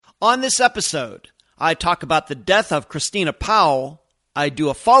On this episode, I talk about the death of Christina Powell. I do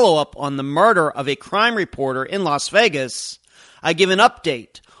a follow-up on the murder of a crime reporter in Las Vegas. I give an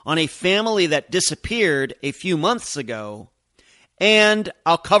update on a family that disappeared a few months ago. And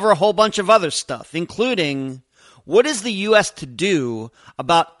I'll cover a whole bunch of other stuff, including what is the U.S. to do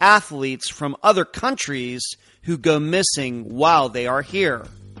about athletes from other countries who go missing while they are here.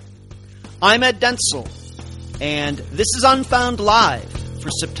 I'm Ed Dentzel, and this is Unfound Live for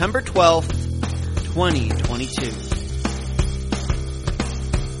September 12th, 2022.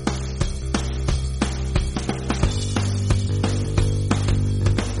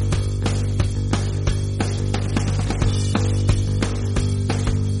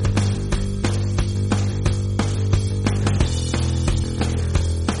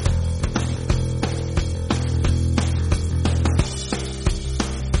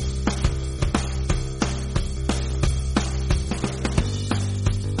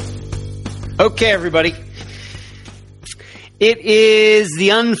 Okay, everybody. It is the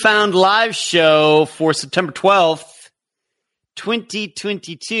Unfound Live show for September 12th,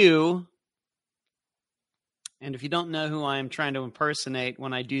 2022. And if you don't know who I am trying to impersonate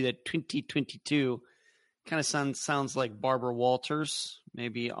when I do that 2022, kind of sounds like Barbara Walters.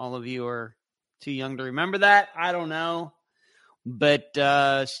 Maybe all of you are too young to remember that. I don't know. But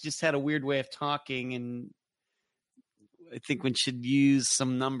she just had a weird way of talking, and I think when she'd use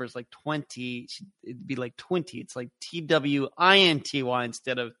some numbers like 20, it'd be like 20. It's like TWINTY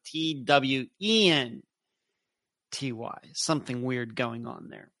instead of TWENTY. Something weird going on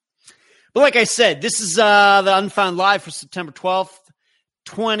there. But like I said, this is the Unfound Live for September 12th,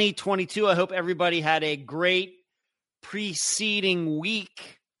 2022. I hope everybody had a great preceding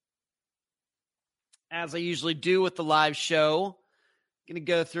week. As I usually do with the live show, I'm going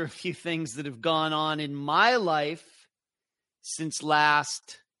to go through a few things that have gone on in my life since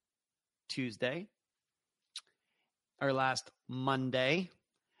last Tuesday or last Monday,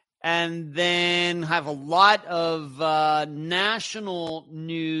 and then have a lot of national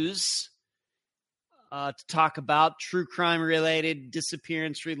news to talk about, true crime related,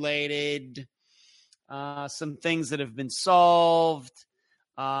 disappearance related, some things that have been solved,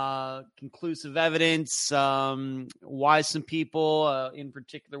 conclusive evidence, why some people, in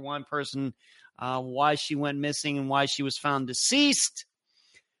particular one person, why she went missing and why she was found deceased.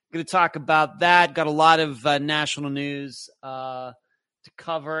 I'm going to talk about that. Got a lot of national news to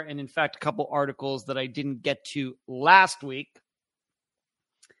cover, and in fact, a couple articles that I didn't get to last week.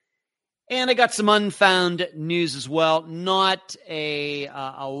 And I got some unfound news as well. Not a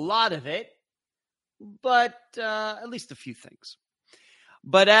lot of it, but at least a few things.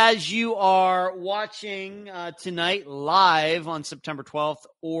 But as you are watching tonight live on September 12th,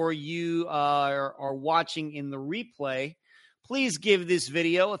 or you are watching in the replay, please give this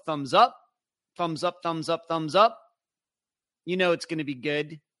video a thumbs up. Thumbs up, thumbs up, thumbs up. You know it's going to be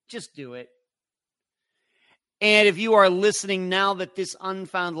good. Just do it. And if you are listening now that this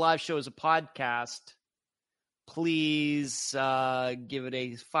Unfound Live show is a podcast, please give it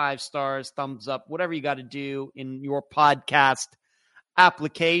a 5 stars, thumbs up, whatever you got to do in your podcast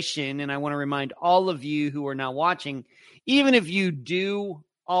application. And I want to remind all of you who are now watching, even if you do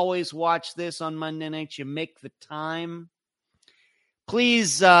always watch this on Monday nights, you make the time,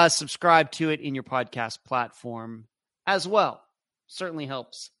 please subscribe to it in your podcast platform as well. Certainly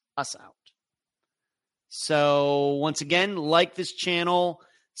helps us out. So once again, like this channel,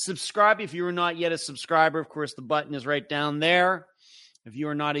 subscribe if you are not yet a subscriber. Of course, the button is right down there if you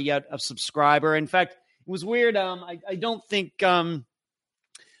are not yet a subscriber. In fact, it was weird. I don't think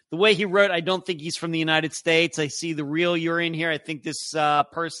the way he wrote, I don't think he's from the United States. I see the real you're in here. I think this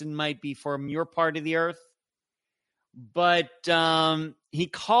person might be from your part of the earth. But he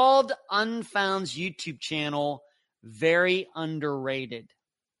called Unfound's YouTube channel very underrated.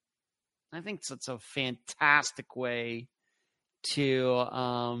 I think that's a fantastic way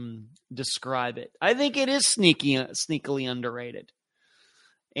to describe it. I think it is sneakily underrated.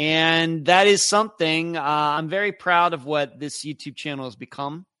 And that is something I'm very proud of what this YouTube channel has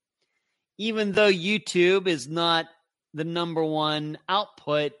become. Even though YouTube is not the number one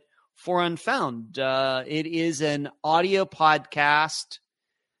output for Unfound, it is an audio podcast,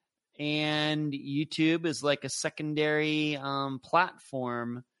 and YouTube is like a secondary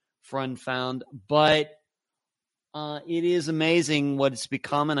platform for Unfound. But it is amazing what it's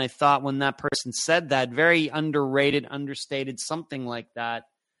become, and I thought when that person said that, very underrated, understated, something like that,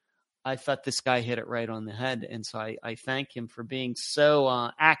 I thought this guy hit it right on the head. And so I thank him for being so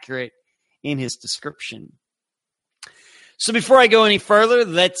accurate in his description. So before I go any further,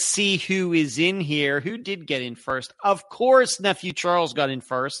 let's see who is in here. Who did get in first? Of course, Nephew Charles got in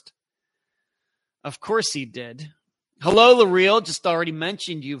first. Of course he did. Hello, The Real. Just already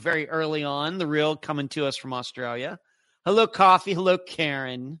mentioned you very early on. The Real coming to us from Australia. Hello, Coffee. Hello,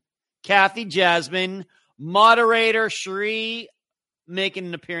 Karen. Kathy, Jasmine. Moderator, Sheree, making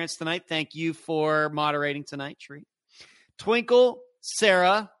an appearance tonight. Thank you for moderating tonight, Sheree. Twinkle,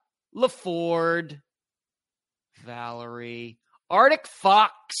 Sarah, LaFord, Valerie, Arctic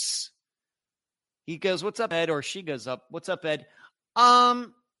Fox. He goes, what's up, Ed? Or she goes up, what's up, Ed?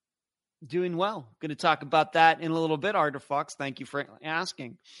 Doing well. Going to talk about that in a little bit. Arctic Fox, thank you for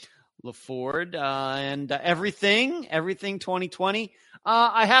asking. LaFord and everything 2020.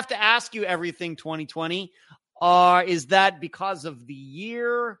 I have to ask you, everything 2020. Is that because of the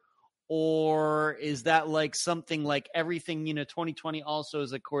year, or is that like something like everything, 2020 also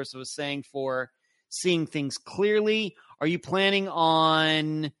is, of course, I was saying, for seeing things clearly? Are you planning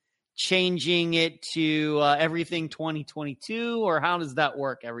on changing it to everything 2022, or how does that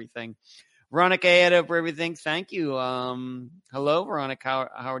work, everything? Veronica, add up for everything. Thank you. Hello, Veronica.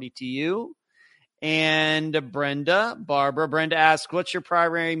 Howdy to you. And Barbara. Brenda asks, what's your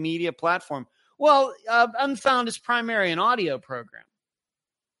primary media platform? Well, Unfound is primarily an audio program.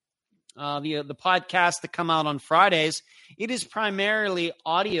 The podcasts that come out on Fridays, it is primarily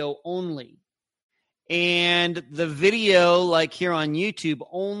audio only. And the video, like here on YouTube,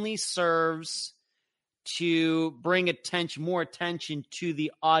 only serves to bring more attention to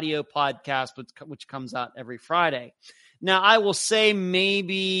the audio podcast, which comes out every Friday. Now, I will say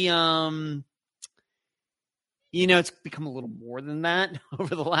maybe, it's become a little more than that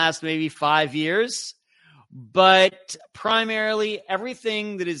over the last maybe 5 years. But primarily,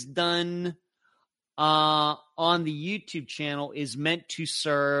 everything that is done on the YouTube channel is meant to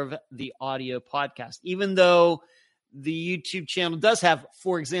serve the audio podcast, even though the YouTube channel does have,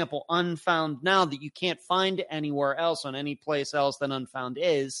 for example, Unfound now, that you can't find anywhere else on any place else than Unfound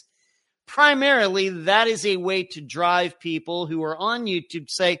is. Primarily, that is a way to drive people who are on YouTube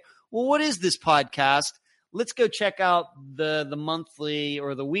to say, well, what is this podcast? Let's go check out the monthly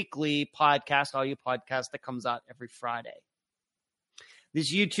or the weekly podcast, audio podcast that comes out every Friday.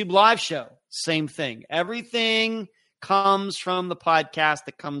 This YouTube live show, same thing. Everything comes from the podcast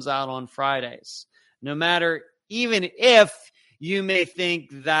that comes out on Fridays. No matter, even if you may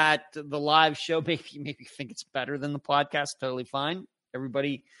think that the live show, maybe think it's better than the podcast, totally fine.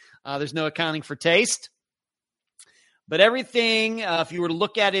 Everybody, there's no accounting for taste. But everything, if you were to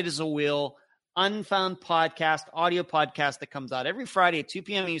look at it as a wheel, Unfound podcast, audio podcast that comes out every Friday at 2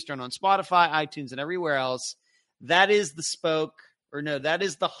 p.m. Eastern on Spotify, iTunes, and everywhere else, that is the spoke. That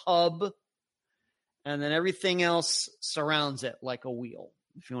is the hub, and then everything else surrounds it like a wheel,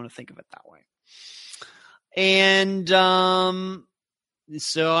 if you want to think of it that way. And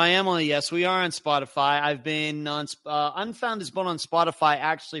so I am on, yes, we are on Spotify. I've been on, Unfound has been on Spotify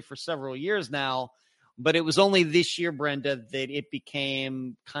actually for several years now, but it was only this year, Brenda, that it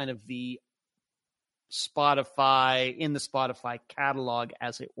became kind of the Spotify, in the Spotify catalog,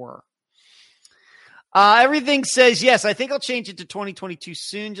 as it were. Everything says yes. I think I'll change it to 2022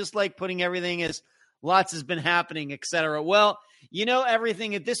 soon, just like putting everything as lots has been happening, etc. Well,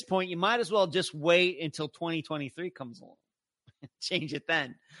 everything at this point, you might as well just wait until 2023 comes along. Change it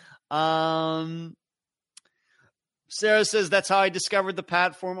then. Sarah says, that's how I discovered the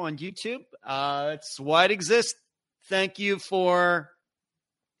platform on YouTube. It's why it exists. Thank you for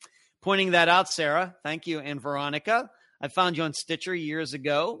pointing that out, Sarah. Thank you. And Veronica, I found you on Stitcher years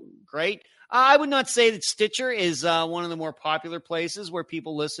ago. Great. I would not say that Stitcher is one of the more popular places where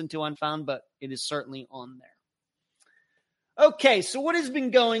people listen to Unfound, but it is certainly on there. Okay, so what has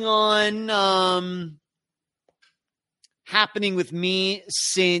been going on happening with me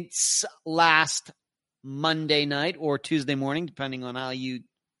since last Monday night or Tuesday morning, depending on how you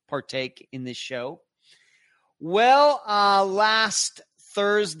partake in this show? Well, last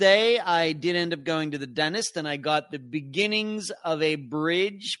Thursday, I did end up going to the dentist, and I got the beginnings of a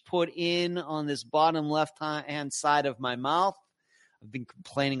bridge put in on this bottom left-hand side of my mouth. I've been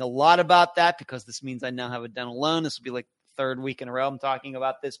complaining a lot about that because this means I now have a dental loan. This will be like the third week in a row I'm talking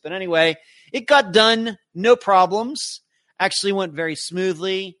about this. But anyway, it got done. No problems. Actually went very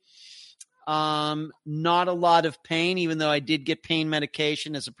smoothly. Not a lot of pain, even though I did get pain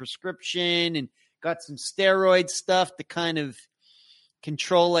medication as a prescription and got some steroid stuff to kind of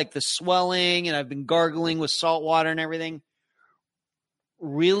control like the swelling, and I've been gargling with salt water and everything.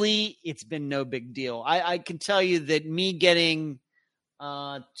 Really, it's been no big deal. I can tell you that me getting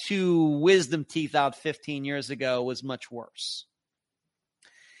 2 wisdom teeth out 15 years ago was much worse.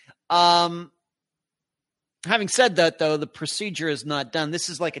 Having said that, though, the procedure is not done. This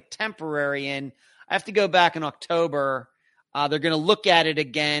is like a temporary, and I have to go back in October. They're going to look at it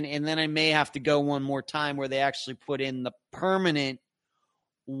again, and then I may have to go one more time where they actually put in the permanent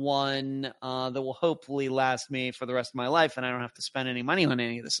one that will hopefully last me for the rest of my life, and I don't have to spend any money on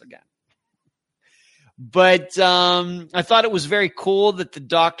any of this again. But I thought it was very cool that the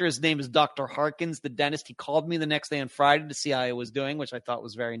doctor, his name is Dr. Harkins, the dentist, he called me the next day on Friday to see how I was doing, which I thought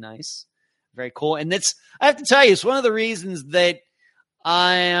was very nice. Very cool. And I have to tell you, it's one of the reasons that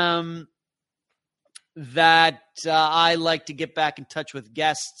I like to get back in touch with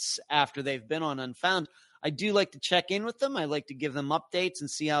guests after they've been on Unfound. I do like to check in with them. I like to give them updates and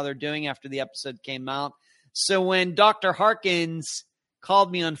see how they're doing after the episode came out. So when Dr. Harkins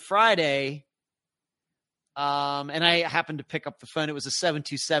called me on Friday, and I happened to pick up the phone, it was a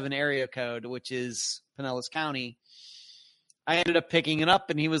 727 area code, which is Pinellas County. I ended up picking it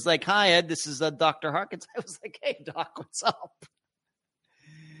up, and he was like, "Hi, Ed, this is Dr. Harkins." I was like, "Hey, Doc, what's up?"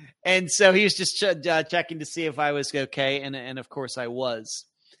 And so he was just checking to see if I was okay, and of course I was.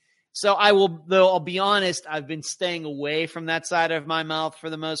 So I'll be honest, I've been staying away from that side of my mouth for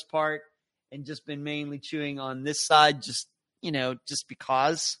the most part, and just been mainly chewing on this side, just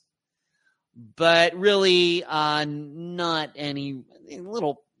because. But really, not any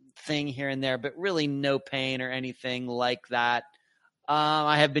little thing here and there, but really no pain or anything like that.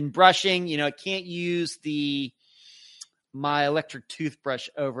 I have been brushing. I can't use my electric toothbrush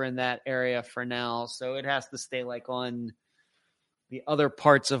over in that area for now, so it has to stay like on the other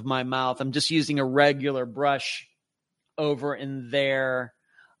parts of my mouth. I'm just using a regular brush over in there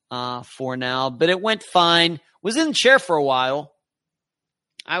for now, but it went fine. Was in the chair for a while.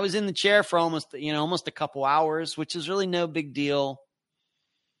 I was in the chair for almost a couple hours, which is really no big deal.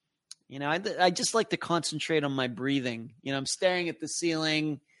 I just like to concentrate on my breathing. I'm staring at the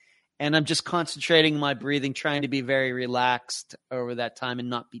ceiling, and I'm just concentrating my breathing, trying to be very relaxed over that time and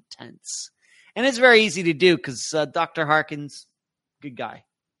not be tense. And it's very easy to do because Dr. Harkins, good guy.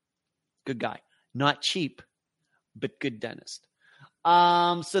 Not cheap, but good dentist.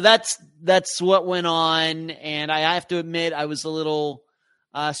 So that's what went on, and I have to admit I was a little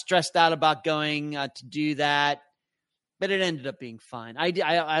stressed out about going to do that. But it ended up being fine.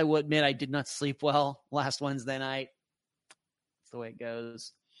 I will admit I did not sleep well last Wednesday night. That's the way it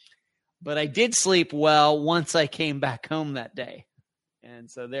goes. But I did sleep well once I came back home that day.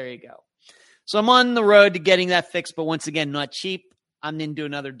 And so there you go. So I'm on the road to getting that fixed, but once again, not cheap. I'm going to do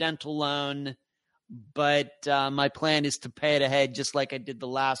another dental loan. But my plan is to pay it ahead just like I did the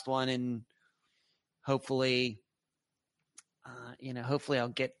last one. And hopefully, I'll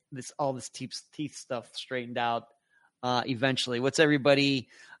get all this teeth stuff straightened out. Eventually. What's everybody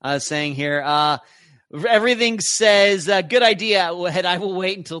saying here? Everything says, good idea. I will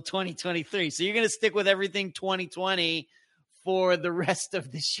wait until 2023. So you're going to stick with everything 2020 for the rest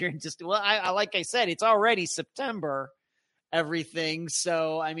of this year. And like I said, it's already September, everything.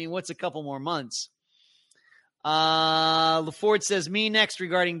 So, what's a couple more months? LaFord says, me next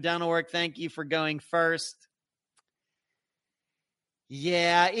regarding dental work. Thank you for going first.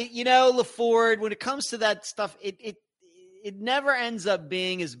 Yeah, LaFord, when it comes to that stuff, it never ends up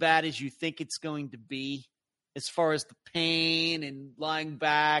being as bad as you think it's going to be as far as the pain and lying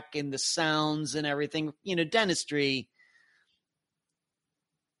back and the sounds and everything. Dentistry,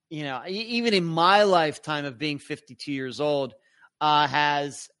 even in my lifetime of being 52 years old,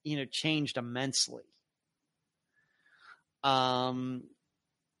 has, changed immensely. And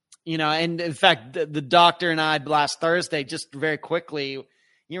in fact, the doctor and I last Thursday, just very quickly,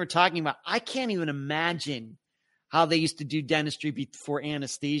 you were talking about, I can't even imagine how they used to do dentistry before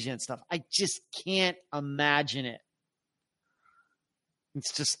anesthesia and stuff. I just can't imagine it.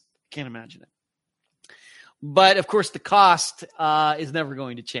 Can't imagine it. But of course, the cost is never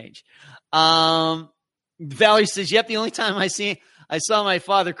going to change. Valerie says, yep, the only time I saw my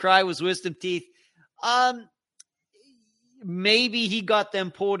father cry was wisdom teeth. Maybe he got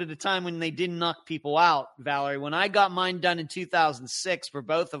them pulled at a time when they didn't knock people out, Valerie. When I got mine done in 2006 for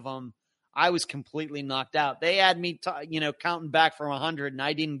both of them, I was completely knocked out. They had me, counting back from 100, and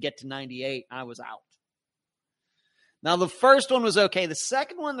I didn't get to 98. I was out. Now, the first one was okay. The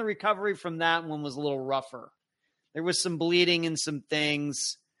second one, the recovery from that one was a little rougher. There was some bleeding and some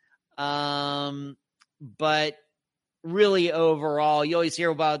things. But really, overall, you always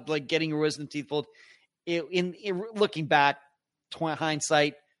hear about like getting your wisdom teeth pulled. In looking back,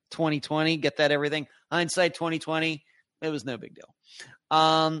 hindsight 2020, get that everything. Hindsight 2020, it was no big deal.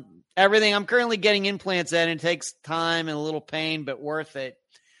 Everything, I'm currently getting implants in. It takes time and a little pain, but worth it.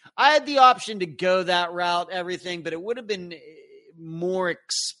 I had the option to go that route, everything, but it would have been more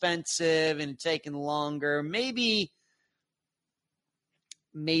expensive and taken longer. Maybe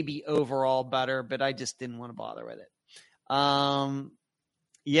overall better, but I just didn't want to bother with it.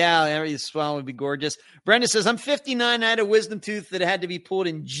 Yeah, every swell would be gorgeous. Brenda says, I'm 59. I had a wisdom tooth that had to be pulled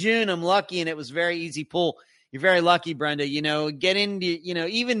in June. I'm lucky, and it was very easy pull. You're very lucky, Brenda. Get into,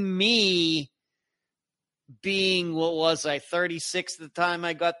 even me being, 36 at the time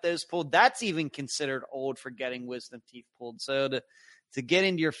I got those pulled, that's even considered old for getting wisdom teeth pulled. So to get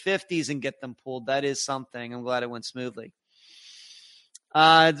into your 50s and get them pulled, that is something. I'm glad it went smoothly.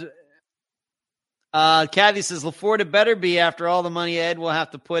 Kathy says, LaForda better be after all the money Ed will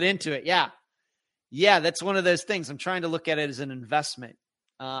have to put into it. Yeah, that's one of those things. I'm trying to look at it as an investment.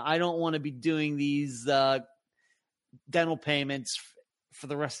 I don't want to be doing these dental payments for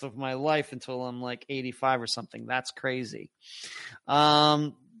the rest of my life until I'm like 85 or something. That's crazy.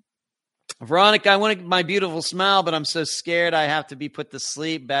 Veronica, I want my beautiful smile, but I'm so scared I have to be put to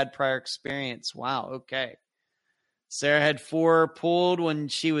sleep. Bad prior experience. Wow, okay. Sarah had 4 pulled when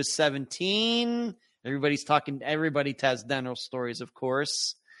she was 17. Everybody has dental stories, of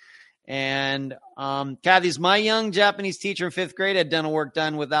course. And Kathy's, my young Japanese teacher in 5th grade had dental work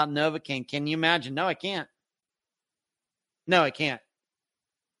done without Novocaine. Can you imagine? No, I can't.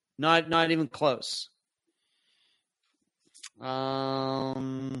 Not even close.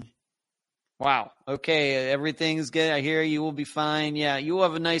 Wow. Okay, everything's good. I hear you will be fine. Yeah, you will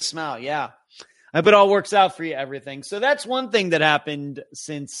have a nice smile. Yeah. I hope it all works out for you, everything. So that's one thing that happened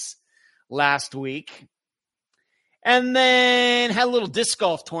since last week. And then had a little disc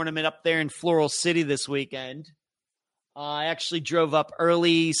golf tournament up there in Floral City this weekend. I actually drove up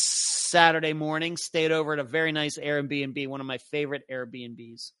early Saturday morning, stayed over at a very nice Airbnb, one of my favorite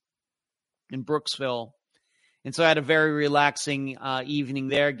Airbnbs in Brooksville. And so I had a very relaxing evening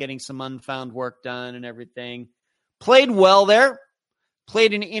there, getting some Unfound work done and everything. Played well there.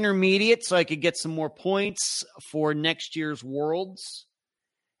 Played an intermediate so I could get some more points for next year's Worlds.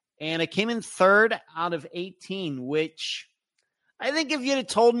 And I came in 3rd out of 18, which I think if you'd have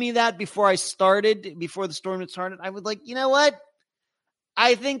told me that before the tournament started, I would you know what?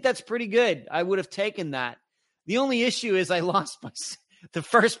 I think that's pretty good. I would have taken that. The only issue is I lost the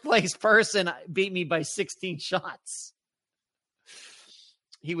first place person beat me by 16 shots.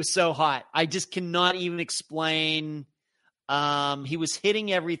 He was so hot. I just cannot even explain. He was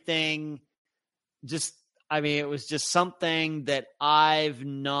hitting everything. It was just something that I've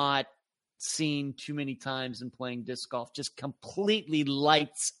not seen too many times in playing disc golf. Just completely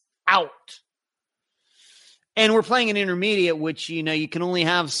lights out. And we're playing an intermediate, which, you can only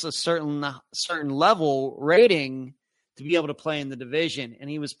have a certain level rating to be able to play in the division. And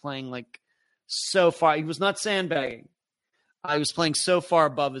he was playing so far. He was not sandbagging. I was playing so far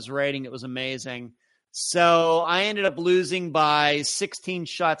above his rating. It was amazing. So I ended up losing by 16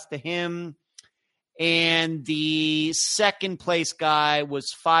 shots to him. And the second place guy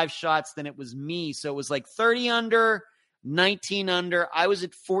was 5 shots, then it was me. So it was 30 under, 19 under. I was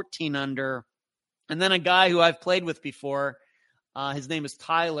at 14 under. And then a guy who I've played with before, his name is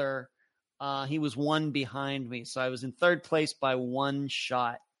Tyler. He was 1 behind me. So I was in 3rd place by 1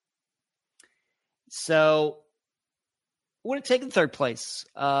 shot. So I would have taken 3rd place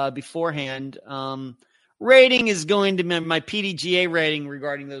beforehand. Rating is going to be my PDGA rating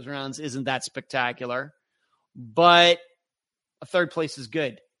regarding those rounds isn't that spectacular, but a 3rd place is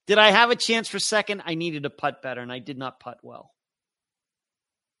good. Did I have a chance for 2nd? I needed to putt better, and I did not putt well.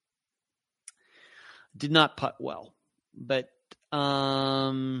 But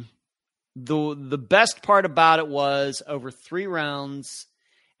the best part about it was over 3 rounds,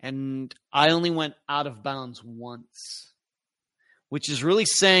 and I only went out of bounds once, which is really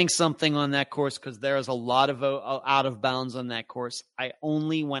saying something on that course because there is a lot of out of bounds on that course. I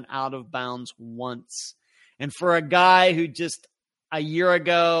only went out of bounds once. And for a guy who just a year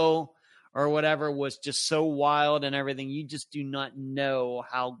ago or whatever was just so wild and everything, you just do not know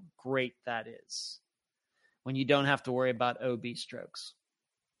how great that is when you don't have to worry about OB strokes.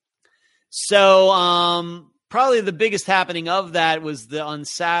 So probably the biggest happening of that was on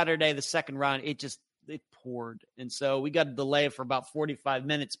Saturday, the 2nd round, it poured. And so we got a delay for about 45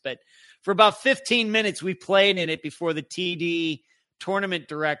 minutes, but for about 15 minutes, we played in it before the TD tournament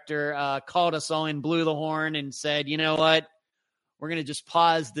director called us all in, blew the horn and said, you know what, we're going to just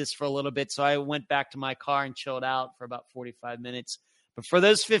pause this for a little bit. So I went back to my car and chilled out for about 45 minutes. But for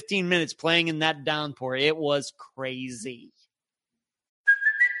those 15 minutes playing in that downpour, it was crazy.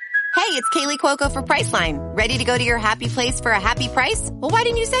 Hey, it's Kaylee Cuoco for Priceline. Ready to go to your happy place for a happy price? Well, why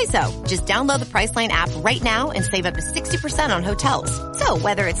didn't you say so? Just download the Priceline app right now and save up to 60% on hotels. So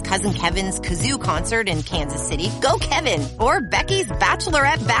whether it's Cousin Kevin's Kazoo Concert in Kansas City, go Kevin, or Becky's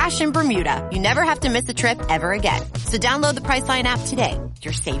Bachelorette Bash in Bermuda, you never have to miss a trip ever again. So download the Priceline app today.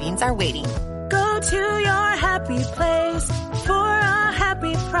 Your savings are waiting. Go to your happy place for a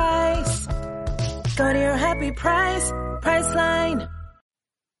happy price. Go to your happy price, Priceline.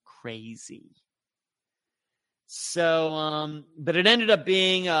 Crazy. So, but it ended up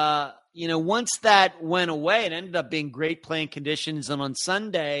being, once that went away, it ended up being great playing conditions. And on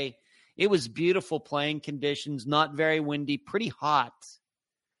Sunday, it was beautiful playing conditions, not very windy, pretty hot.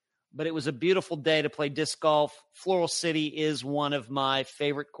 But it was a beautiful day to play disc golf. Floral City is one of my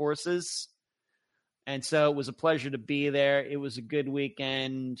favorite courses. And so it was a pleasure to be there. It was a good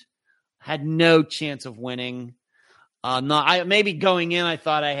weekend. Had no chance of winning. Maybe going in, I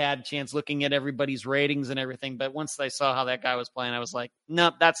thought I had a chance looking at everybody's ratings and everything. But once I saw how that guy was playing, I was like,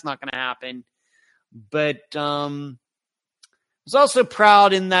 nope, that's not going to happen. But I was also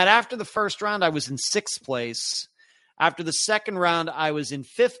proud in that after the first round, I was in 6th place. After the second round, I was in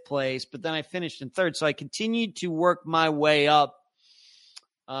 5th place, but then I finished in 3rd. So I continued to work my way up,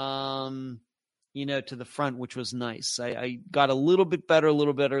 to the front, which was nice. I got a little bit better,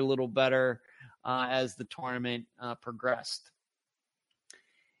 as the tournament progressed.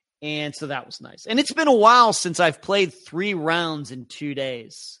 And so that was nice. And it's been a while since I've played 3 rounds in 2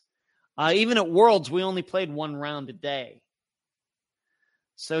 days. Even at Worlds, we only played 1 round a day.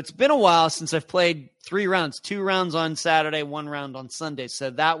 So it's been a while since I've played 3 rounds, 2 rounds on Saturday, 1 round on Sunday. So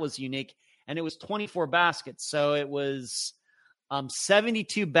that was unique. And it was 24 baskets. So it was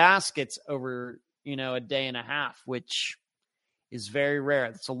 72 baskets over, a day and a half, which is very rare.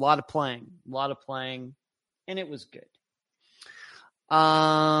 That's a lot of playing, and it was good.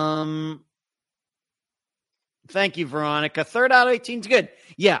 Thank you, Veronica. 3rd out of 18 is good.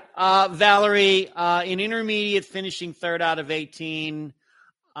 Yeah, Valerie, in intermediate, finishing 3rd out of 18.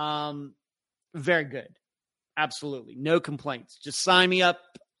 Very good. Absolutely. No complaints. Just sign me up.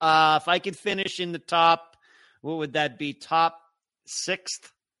 If I could finish in the top, what would that be? Top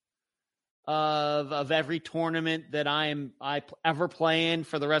 6th of every tournament that I ever play in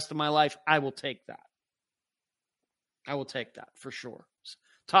for the rest of my life, I will take that. I will take that for sure.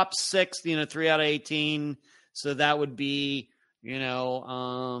 Top 6th, 3 out of 18. So that would be,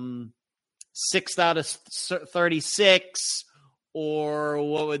 6th out of 36, or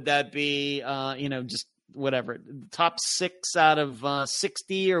what would that be? Just whatever. Top 6 out of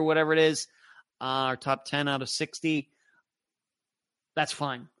 60 or whatever it is, or top 10 out of 60. That's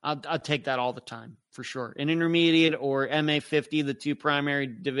fine. I'll take that all the time for sure. An intermediate or MA50, the 2 primary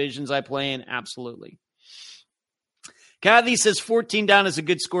divisions I play in, absolutely. Kathy says 14 down is a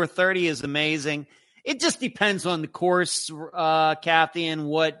good score. 30 is amazing. It just depends on the course, Kathy, and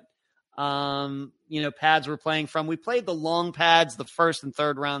what pads we're playing from. We played the long pads the 1st and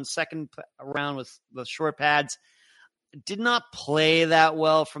 3rd round. 2nd round was the short pads. Did not play that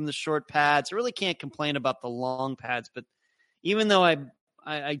well from the short pads. I really can't complain about the long pads, but even though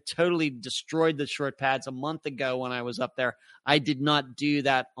I totally destroyed the short pads a month ago when I was up there, I did not do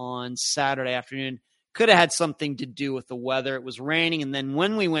that on Saturday afternoon. Could have had something to do with the weather. It was raining, and then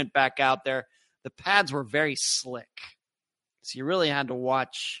when we went back out there, the pads were very slick. So you really had to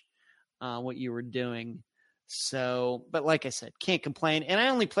watch what you were doing. So, but like I said, can't complain. And I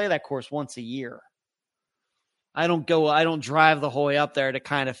only play that course once a year. I don't drive the whole way up there to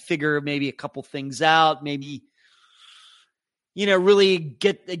kind of figure maybe a couple things out, maybe really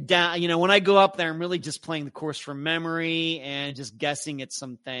get down. When I go up there, I'm really just playing the course from memory and just guessing at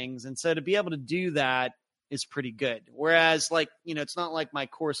some things. And so to be able to do that is pretty good. Whereas it's not like my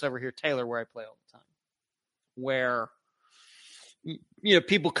course over here, Taylor, where I play all the time, where,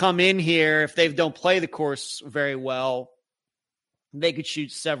 people come in here, if they don't play the course very well, they could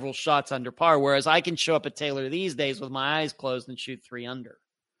shoot several shots under par. Whereas I can show up at Taylor these days with my eyes closed and shoot 3 under,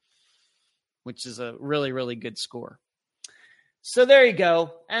 which is a really, really good score. So there you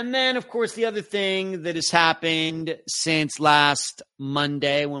go. And then, of course, the other thing that has happened since last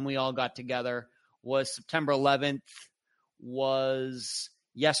Monday when we all got together was September 11th was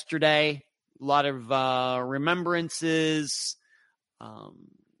yesterday. A lot of remembrances.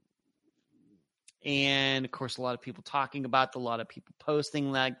 And, of course, a lot of people talking about a lot of people posting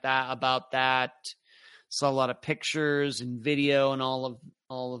about that. Saw a lot of pictures and video and all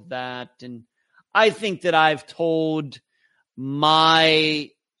of that. And I think that I've told my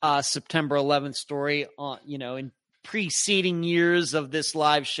September 11th story, in preceding years of this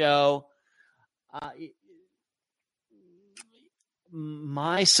live show.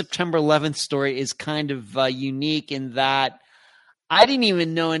 my September 11th story is kind of unique in that I didn't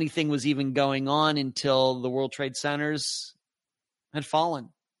even know anything was even going on until the World Trade Centers had fallen.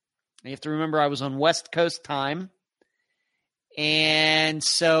 You have to remember I was on West Coast time. And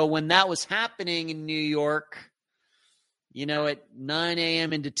so when that was happening in New York, at 9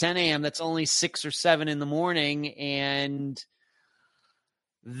 a.m. into 10 a.m., that's only 6 or 7 in the morning. And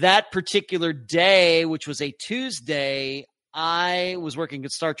that particular day, which was a Tuesday, I was working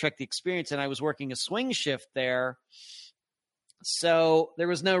at Star Trek The Experience, and I was working a swing shift there. So there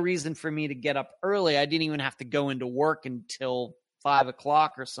was no reason for me to get up early. I didn't even have to go into work until 5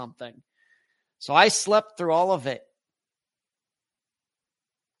 o'clock or something. So I slept through all of it.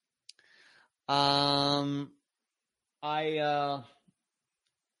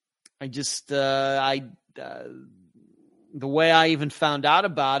 The way I even found out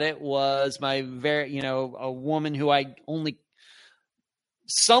about it was a woman who I only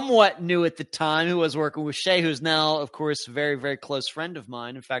somewhat knew at the time, who was working with Shay, who's now, of course, a very, very close friend of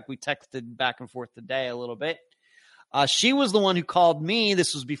mine. In fact, we texted back and forth today a little bit. She was the one who called me.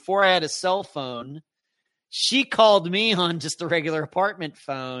 This was before I had a cell phone. She called me on just a regular apartment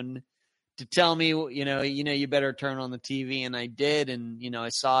phone to tell me, you better turn on the TV. And I did. And, I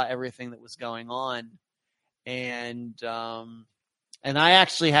saw everything that was going on. And I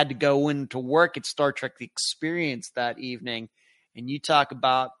actually had to go into work at Star Trek The Experience that evening. And you talk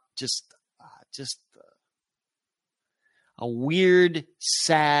about just a weird,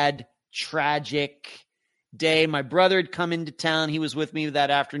 sad, tragic day. My brother had come into town. He was with me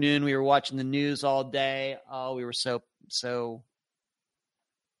that afternoon. We were watching the news all day. Oh, we were so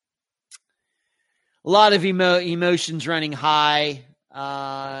a lot of emotions running high.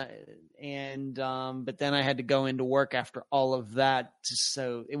 But then I had to go into work after all of that.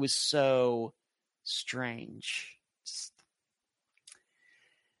 It was so strange.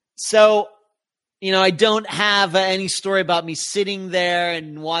 So, I don't have any story about me sitting there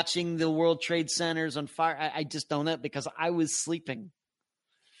and watching the World Trade Centers on fire. I just don't know, because I was sleeping.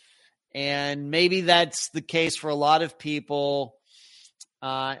 And maybe that's the case for a lot of people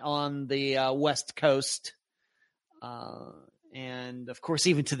on the West Coast. And of course,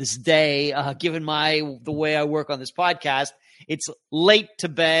 even to this day, given the way I work on this podcast, it's late to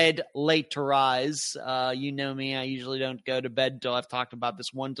bed, late to rise. You know me, I usually don't go to bed till I've talked about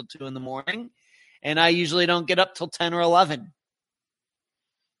this 1 till 2 in the morning. And I usually don't get up till 10 or 11.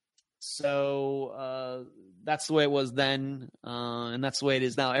 So that's the way it was then. And that's the way it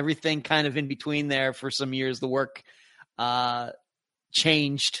is now. Everything kind of in between there for some years, the work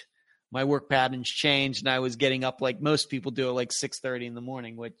changed. My work patterns changed, and I was getting up like most people do at like 6:30 in the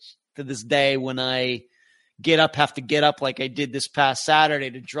morning, which to this day, when I have to get up like I did this past Saturday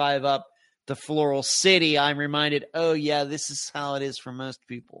to drive up to Floral City, I'm reminded, oh yeah, this is how it is for most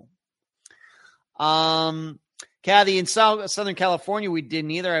people. Kathy, in Southern California, we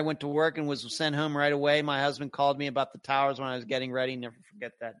didn't either. I went to work and was sent home right away. My husband called me about the towers when I was getting ready. Never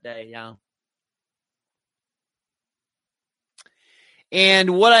forget that day. Yeah. And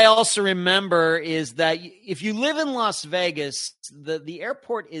what I also remember is that if you live in Las Vegas, the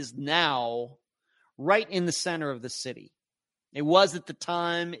airport is now right in the center of the city. It was at the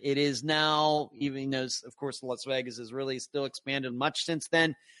time. It is now, even though, of course, Las Vegas has really still expanded much since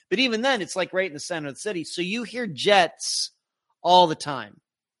then. But even then, it's like right in the center of the city. So you hear jets all the time.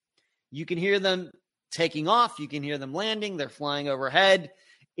 You can hear them taking off. You can hear them landing. They're flying overhead.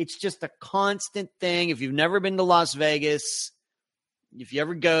 It's just a constant thing. If you've never been to Las Vegas, if you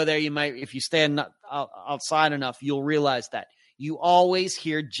ever go there, you might, if you stay outside enough, you'll realize that you always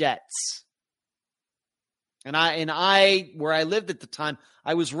hear jets. And where I lived at the time,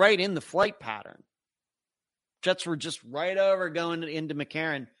 I was right in the flight pattern. Jets were just right over going into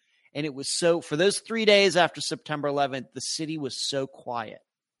McCarran. And it was for those 3 days after September 11th, the city was so quiet.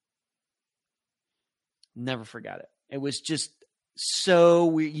 Never forget it. It was just so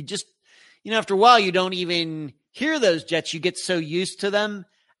weird. You just, after a while, you don't even hear those jets. You get so used to them,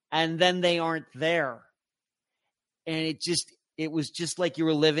 and then they aren't there. And it was just like you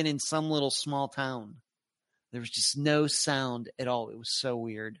were living in some little small town. There was just no sound at all. It was so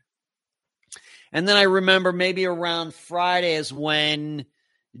weird. And then I remember maybe around Friday is when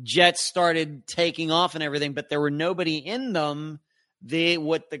jets started taking off and everything, but there were nobody in them.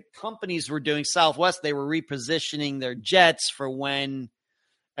 What the companies were doing, Southwest, they were repositioning their jets for when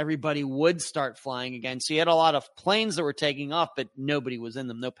everybody would start flying again. So you had a lot of planes that were taking off, but nobody was in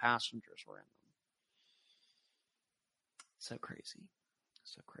them. No passengers were in them. So crazy.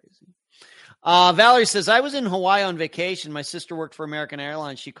 So crazy. Valerie says, I was in Hawaii on vacation. My sister worked for American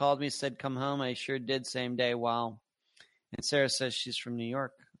Airlines. She called me, said, come home. I sure did, same day. Wow. And Sarah says she's from New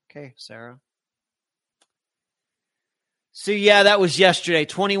York. Okay, Sarah. So, yeah, that was yesterday.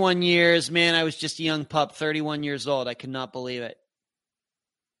 21 years. Man, I was just a young pup, 31 years old. I could not believe it.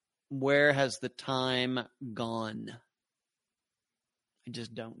 Where has the time gone? I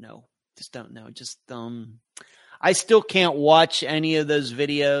just don't know. I still can't watch any of those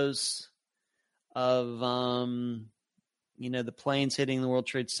videos of, the planes hitting the World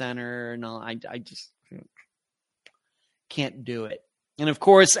Trade Center. No, I just can't do it. And, of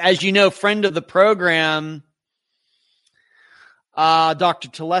course, as you know, friend of the program, Dr.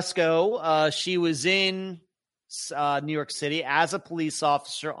 Telesco, she was in New York City as a police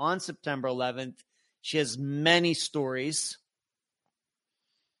officer on September 11th. She has many stories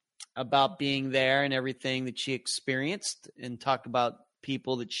about being there and everything that she experienced, and talk about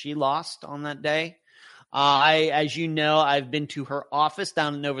people that she lost on that day. As you know, I've been to her office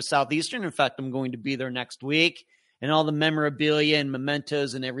down in Nova Southeastern. In fact, I'm going to be there next week, and all the memorabilia and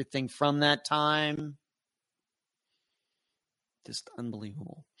mementos and everything from that time. Just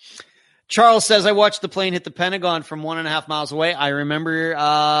unbelievable. Charles says, I watched the plane hit the Pentagon from 1.5 miles away. I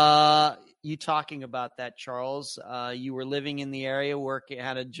remember you talking about that, Charles. You were living in the area,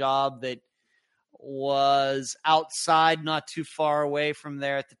 had a job that was outside, not too far away from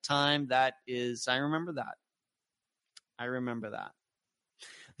there at the time. I remember that.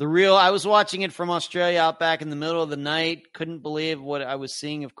 I was watching it from Australia out back in the middle of the night. Couldn't believe what I was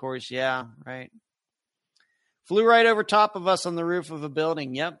seeing, of course. Yeah, right. Flew right over top of us on the roof of a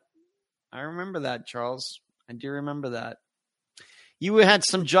building. Yep. I remember that, Charles. I do remember that. You had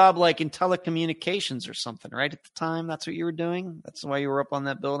some job like in telecommunications or something, right? At the time, that's what you were doing? That's why you were up on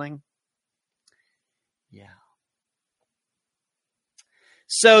that building? Yeah.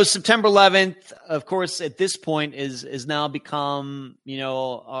 So September 11th, of course, at this point is now become,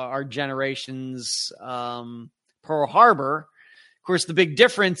 our generation's Pearl Harbor. Of course, the big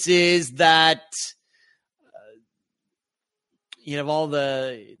difference is that you have all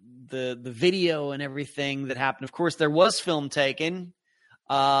the video and everything that happened. Of course, there was film taken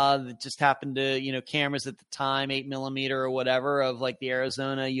that just happened to, cameras at the time, 8mm or whatever, of like the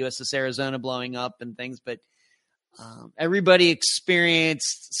USS Arizona blowing up and things. But everybody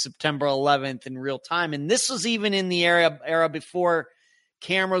experienced September 11th in real time. And this was even in the era before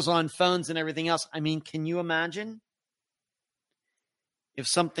cameras on phones and everything else. I mean, can you imagine if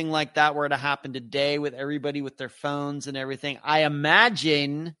something like that were to happen today with everybody with their phones and everything? I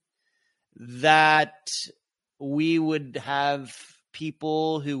imagine that we would have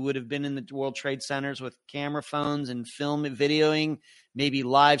people who would have been in the World Trade Centers with camera phones and film and videoing, maybe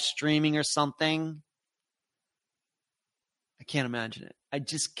live streaming or something. I can't imagine it. I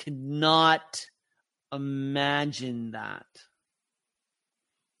just cannot imagine that.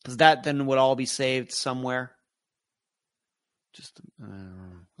 Because that then would all be saved somewhere. I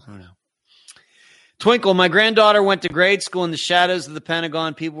don't know. Twinkle, my granddaughter went to grade school in the shadows of the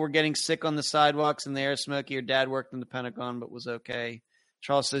Pentagon. People were getting sick on the sidewalks and the air smoky. Her dad worked in the Pentagon but was okay.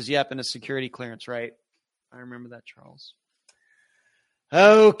 Charles says, yep, and a security clearance, right? I remember that, Charles.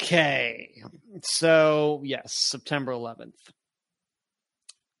 Okay. So, yes, September 11th.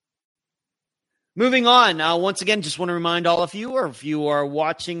 Moving on. Now, once again, just want to remind all of you, or if you are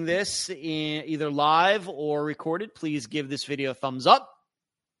watching this either live or recorded, please give this video a thumbs up.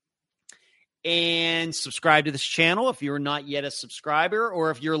 And subscribe to this channel if you're not yet a subscriber, or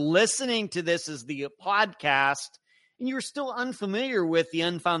if you're listening to this as the podcast and you're still unfamiliar with the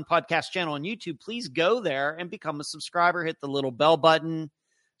Unfound podcast channel on YouTube, please go there and become a subscriber. Hit the little bell button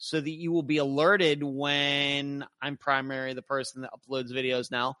so that you will be alerted when I'm primarily the person that uploads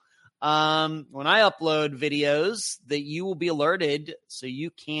videos now. When I upload videos, that you will be alerted so you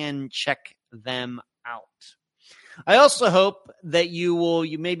can check them out. I also hope that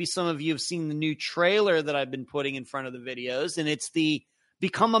maybe some of you have seen the new trailer that I've been putting in front of the videos, and it's the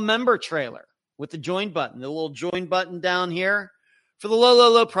Become a Member trailer with the join button, the little join button down here. For the low,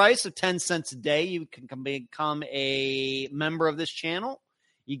 low, low price of 10 cents a day, you can become a member of this channel.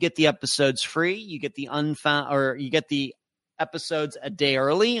 You get the episodes free. You get the episodes a day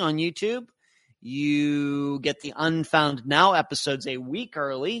early on YouTube. You get the Unfound Now episodes a week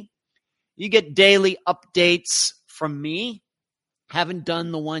early. You get daily updates from me. Haven't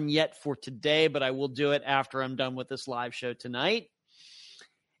done the one yet for today, but I will do it after I'm done with this live show tonight.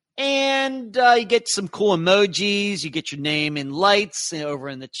 And you get some cool emojis. You get your name in lights over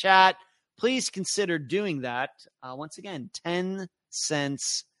in the chat. Please consider doing that. Once again, 10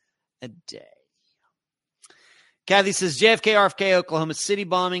 cents a day. Kathy says, JFK, RFK, Oklahoma City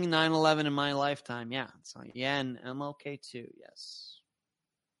bombing, 9/11 in my lifetime. Yeah. So, yeah, and MLK too, yes.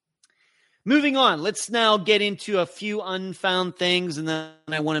 Moving on, let's now get into a few unfound things, and then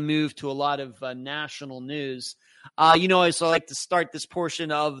I want to move to a lot of national news. I also like to start this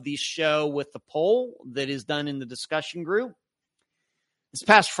portion of the show with the poll that is done in the discussion group. This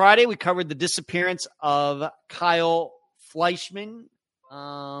past Friday, we covered the disappearance of Kyle Fleischman.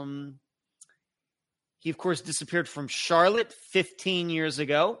 He, of course, disappeared from Charlotte 15 years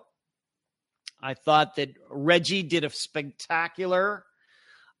ago. I thought that Reggie did a spectacular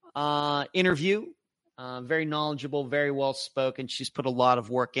interview, very knowledgeable, very well spoken. She's put a lot of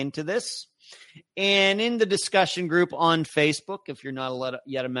work into this. And in the discussion group on Facebook, if you're not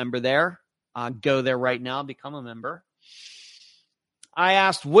yet a member there, go there right now, become a member. I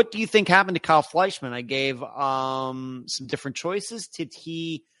asked, what do you think happened to Kyle Fleischman? I gave some different choices. Did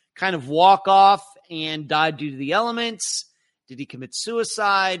he kind of walk off and die due to the elements? Did he commit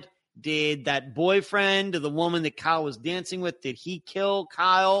suicide? Did that boyfriend of the woman that Kyle was dancing with, did he kill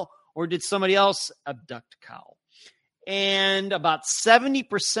Kyle, or did somebody else abduct Kyle? And about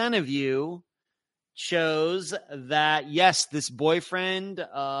 70% of you chose that, yes, this boyfriend,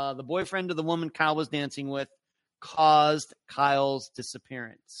 the boyfriend of the woman Kyle was dancing with, caused Kyle's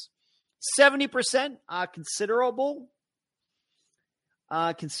disappearance. 70%, considerable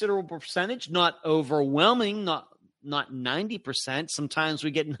percentage, not overwhelming, not 90%. Sometimes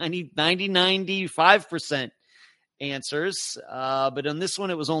we get 90, 95% answers. But on this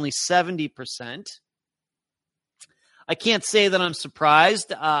one, it was only 70%. I can't say that I'm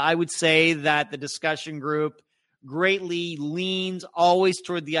surprised. I would say that the discussion group greatly leans always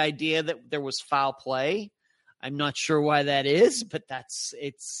toward the idea that there was foul play. I'm not sure why that is, but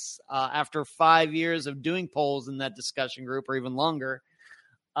it's after 5 years of doing polls in that discussion group, or even longer,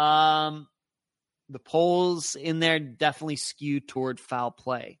 the polls in there definitely skew toward foul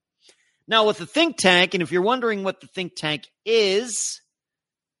play. Now, with the think tank, and if you're wondering what the think tank is,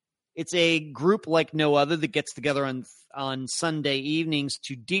 it's a group like no other that gets together on Sunday evenings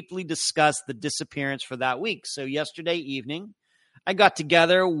to deeply discuss the disappearance for that week. So yesterday evening, I got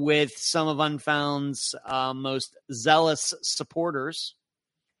together with some of Unfound's most zealous supporters,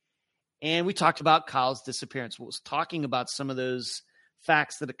 and we talked about Kyle's disappearance. We was talking about some of those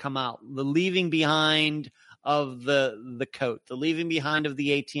facts that have come out, the leaving behind of the coat, the leaving behind of the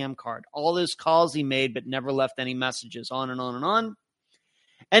ATM card, all those calls he made but never left any messages, on and on and on.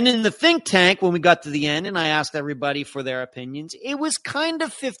 And in the think tank, when we got to the end and I asked everybody for their opinions, it was kind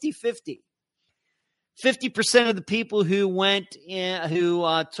of 50-50. 50% of the people who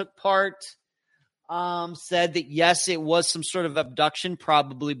took part said that, yes, it was some sort of abduction,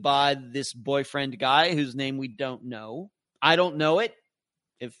 probably by this boyfriend guy whose name we don't know. I don't know it.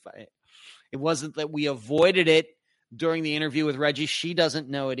 It wasn't that we avoided it during the interview with Reggie. She doesn't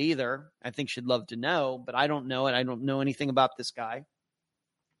know it either. I think she'd love to know, but I don't know it. I don't know anything about this guy.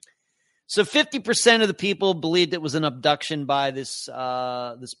 So 50% of the people believed it was an abduction by this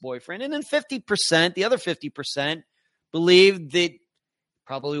boyfriend. And then 50%, the other 50%, believed that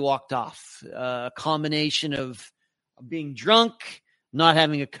probably walked off. A combination of being drunk, not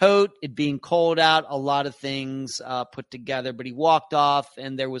having a coat, it being cold out, a lot of things put together. But he walked off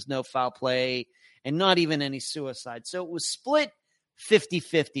and there was no foul play and not even any suicide. So it was split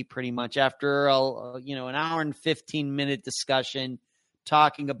 50-50 pretty much after an hour and 15-minute discussion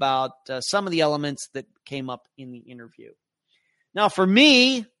talking about some of the elements that came up in the interview. Now, for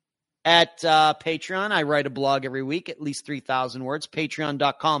me at Patreon, I write a blog every week, at least 3,000 words,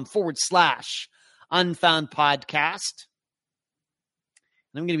 patreon.com/Unfound Podcast.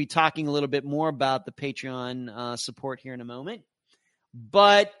 And I'm going to be talking a little bit more about the Patreon support here in a moment.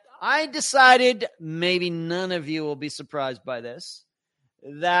 But I decided, maybe none of you will be surprised by this,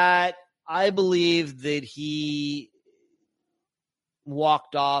 that I believe that he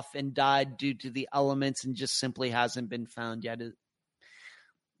walked off and died due to the elements and just simply hasn't been found yet.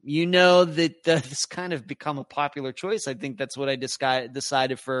 You know that this kind of become a popular choice. I think that's what I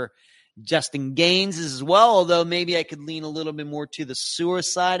decided for Justin Gaines as well, although maybe I could lean a little bit more to the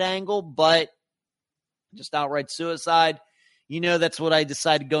suicide angle, but just outright suicide. That's what I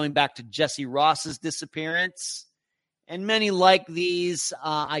decided going back to Jesse Ross's disappearance. And many like these,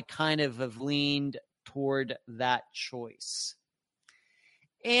 I kind of have leaned toward that choice.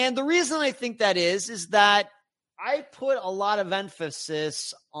 And the reason I think that is that I put a lot of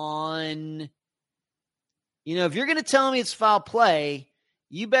emphasis on, if you're going to tell me it's foul play,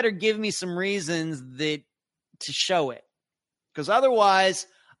 you better give me some reasons to show it. Because otherwise,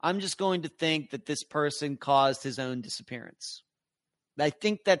 I'm just going to think that this person caused his own disappearance. I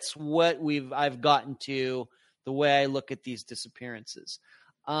think that's what I've gotten to the way I look at these disappearances.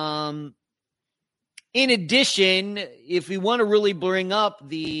 In addition, if we want to really bring up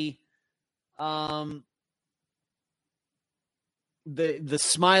the the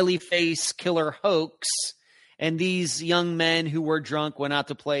smiley face killer hoax, and these young men who were drunk went out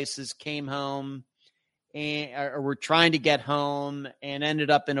to places, came home, or were trying to get home and ended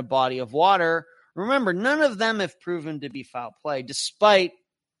up in a body of water. Remember, none of them have proven to be foul play, despite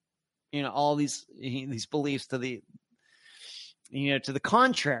all these beliefs to the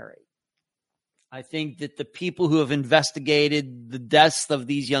contrary. I think that the people who have investigated the deaths of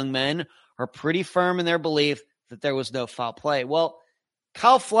these young men are pretty firm in their belief that there was no foul play. Well,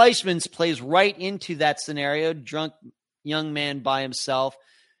 Kyle Fleischman's plays right into that scenario, drunk young man by himself.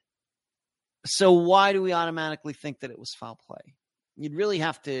 So why do we automatically think that it was foul play? You'd really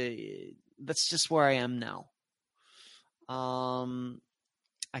have to, that's just where I am now.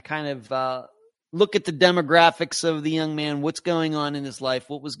 I kind of look at the demographics of the young man, what's going on in his life,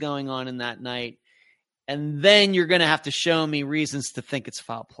 what was going on in that night, and then you're going to have to show me reasons to think it's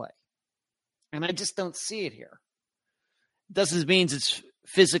foul play. And I just don't see it here. Doesn't mean it's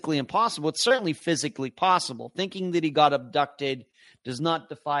physically impossible. It's certainly physically possible. Thinking that he got abducted does not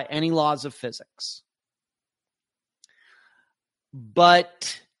defy any laws of physics.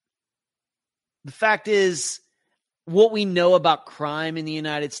 But the fact is, what we know about crime in the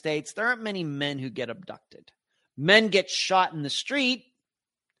United States, there aren't many men who get abducted. Men get shot in the street.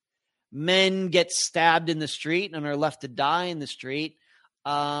 Men get stabbed in the street and are left to die in the street.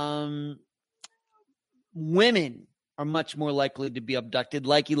 Women are much more likely to be abducted,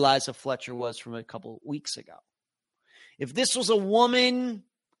 like Eliza Fletcher was from a couple weeks ago. If this was a woman,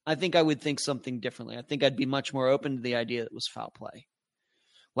 I think I would think something differently. I think I'd be much more open to the idea that it was foul play.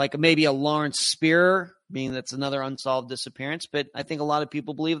 Like maybe a Lawrence Spear, being that's another unsolved disappearance, but I think a lot of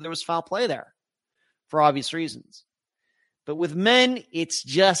people believe there was foul play there for obvious reasons. But with men, it's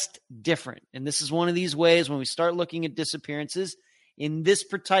just different. And this is one of these ways when we start looking at disappearances, in this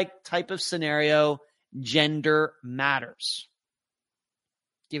type of scenario, gender matters.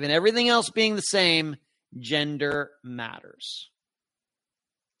 Given everything else being the same, gender matters.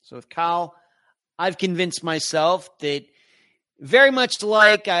 So with Kyle, I've convinced myself that very much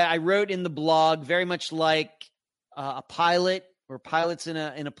like I wrote in the blog, very much like a pilot or pilots in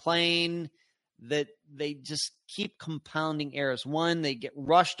a plane, that they just keep compounding errors. One, they get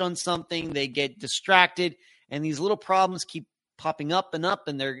rushed on something, they get distracted, and these little problems keep popping up,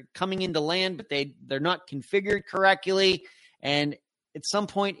 and they're coming into land, but they're not configured correctly. And at some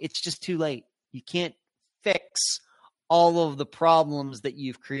point, it's just too late. You can't fix all of the problems that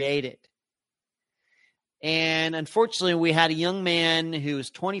you've created. And unfortunately, we had a young man who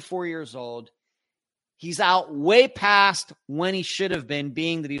was 24 years old. He's out way past when he should have been,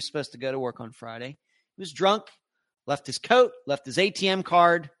 being that he was supposed to go to work on Friday. He was drunk, left his coat, left his ATM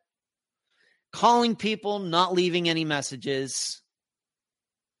card, calling people, not leaving any messages.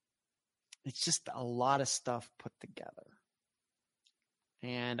 It's just a lot of stuff put together.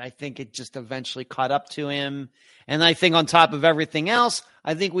 And I think it just eventually caught up to him. And I think on top of everything else,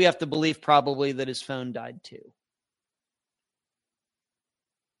 I think we have to believe probably that his phone died too.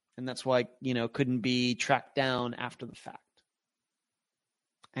 And that's why, couldn't be tracked down after the fact.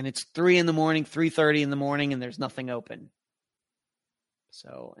 And it's 3:30 in the morning, and there's nothing open.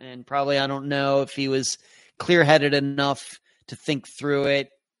 So, and probably I don't know if he was clear-headed enough to think through it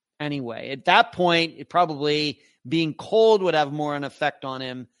anyway. At that point, it probably being cold would have more an effect on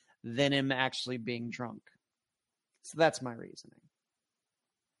him than him actually being drunk. So that's my reasoning.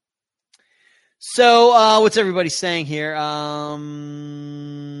 So what's everybody saying here?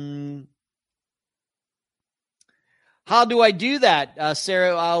 How do I do that,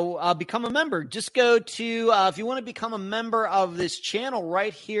 Sarah? I'll become a member. Just go to, if you want to become a member of this channel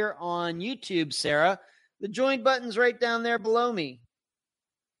right here on YouTube, Sarah, the join button's right down there below me.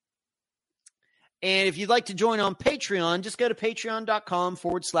 And if you'd like to join on Patreon, just go to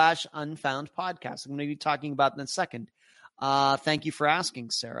patreon.com/Unfound Podcast. I'm going to be talking about that in a second. Thank you for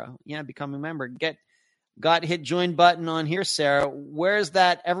asking, Sarah. Yeah, become a member. Hit join button on here, Sarah. Where's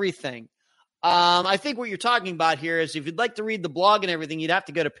that everything? I think what you're talking about here is if you'd like to read the blog and everything, you'd have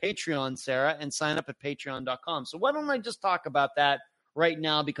to go to Patreon, Sarah, and sign up at patreon.com. So why don't I just talk about that right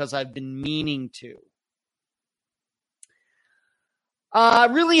now, because I've been meaning to. I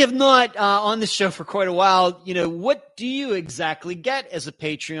really have not on this show for quite a while. What do you exactly get as a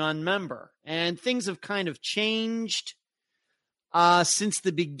Patreon member? And things have kind of changed since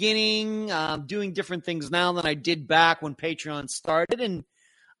the beginning, doing different things now than I did back when Patreon started. And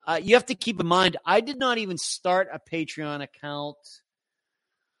you have to keep in mind, I did not even start a Patreon account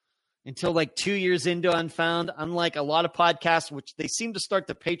until like 2 years into Unfound. Unlike a lot of podcasts, which they seem to start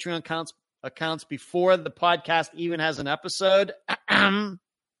the Patreon accounts before the podcast even has an episode.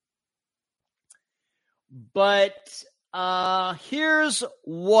 But here's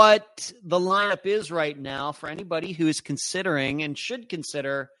what the lineup is right now for anybody who is considering and should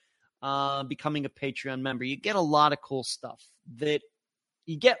consider becoming a Patreon member. You get a lot of cool stuff. That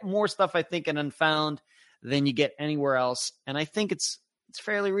you get more stuff, I think, in Unfound than you get anywhere else. And I think it's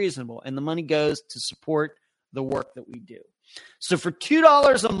fairly reasonable. And the money goes to support the work that we do. So for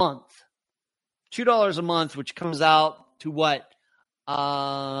 $2 a month, which comes out to what?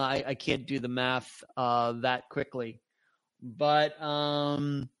 I can't do the math that quickly. But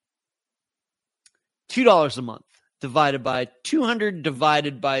 $2 a month divided by 200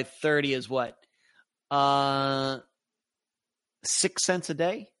 divided by 30 is what? 6 cents a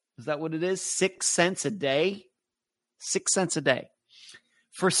day? Is that what it is? 6 cents a day? 6 cents a day.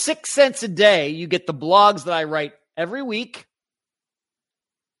 For 6 cents a day, you get the blogs that I write every week.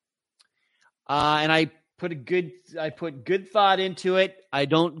 And I put good thought into it. I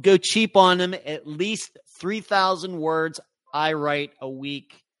don't go cheap on them. At least 3,000 words I write a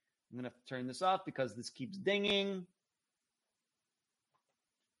week. I'm going to have to turn this off because this keeps dinging.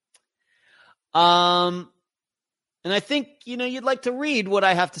 And I think, you'd like to read what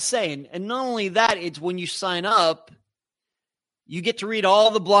I have to say. And not only that, it's when you sign up, you get to read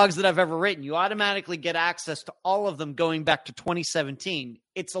all the blogs that I've ever written. You automatically get access to all of them going back to 2017.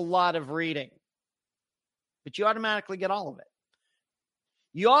 It's a lot of reading, but you automatically get all of it.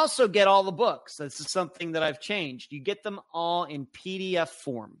 You also get all the books. This is something that I've changed. You get them all in PDF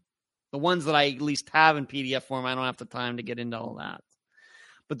form. The ones that I at least have in PDF form, I don't have the time to get into all that.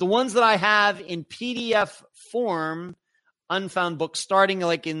 But the ones that I have in PDF form, Unfound books, starting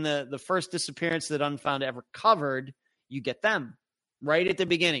like in the first disappearance that Unfound ever covered, you get them right at the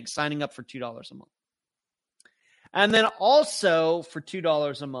beginning, signing up for $2 a month. And then also for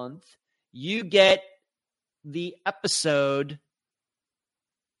 $2 a month, you get the episode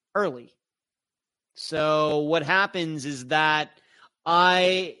early. So what happens is that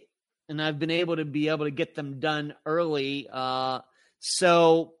I've been able to get them done early.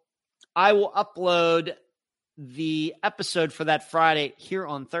 So I will upload the episode for that Friday here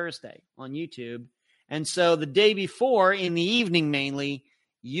on Thursday on YouTube. And so the day before, in the evening mainly,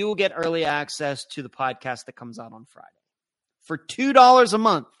 you will get early access to the podcast that comes out on Friday. For $2 a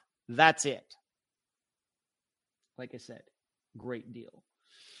month, that's it. Like I said, great deal.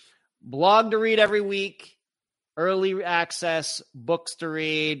 Blog to read every week, early access, books to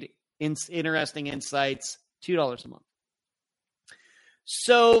read, interesting insights, $2 a month.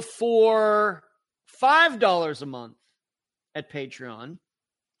 So for $5 a month at Patreon,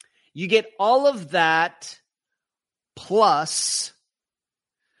 you get all of that plus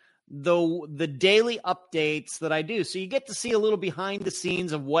the daily updates that I do. So you get to see a little behind the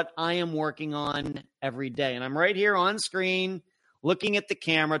scenes of what I am working on every day. And I'm right here on screen looking at the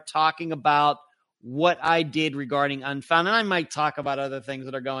camera, talking about what I did regarding Unfound. And I might talk about other things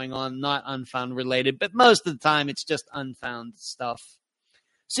that are going on, not Unfound related, but most of the time it's just Unfound stuff.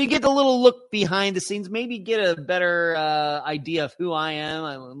 So you get a little look behind the scenes, maybe get a better idea of who I am.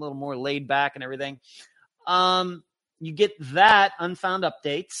 I'm a little more laid back and everything. You get that, Unfound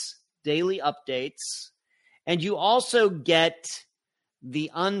updates, daily updates. And you also get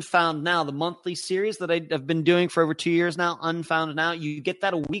the Unfound Now, the monthly series that I've been doing for over 2 years now, Unfound Now. You get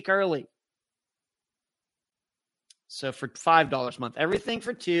that a week early. So for $5 a month, everything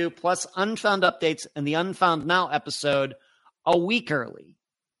for $2, plus Unfound updates and the Unfound Now episode a week early.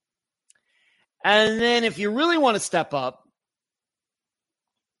 And then if you really want to step up,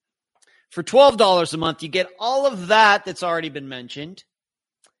 for $12 a month, you get all of that that's already been mentioned,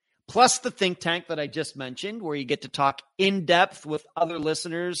 plus the think tank that I just mentioned, where you get to talk in depth with other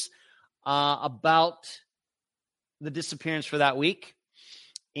listeners about the disappearance for that week.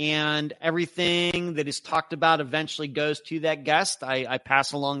 And everything that is talked about eventually goes to that guest. I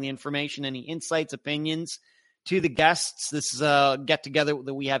pass along the information, any insights, opinions to the guests. This is a get-together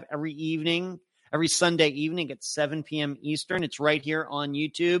that we have every evening, every Sunday evening at 7 p.m. Eastern. It's right here on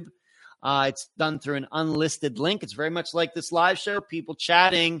YouTube. It's done through an unlisted link. It's very much like this live show, people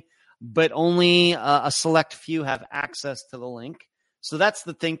chatting, but only a select few have access to the link. So that's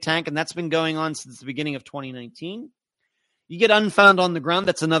the think tank, and that's been going on since the beginning of 2019. You get Unfound on the Ground.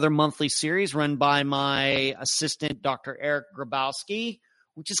 That's another monthly series run by my assistant, Dr. Eric Grabowski,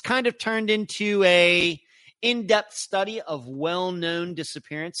 which has kind of turned into a in-depth study of well-known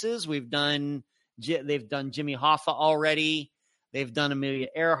disappearances. They've done Jimmy Hoffa already. They've done Amelia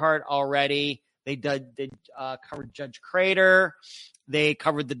Earhart already. They covered Judge Crater. They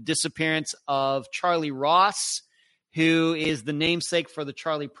covered the disappearance of Charlie Ross, who is the namesake for the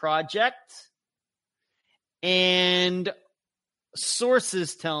Charlie Project. And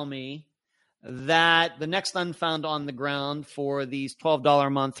sources tell me that the next Unfound on the ground for these $12 a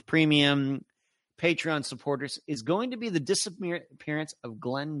month premium Patreon supporters is going to be the disappearance of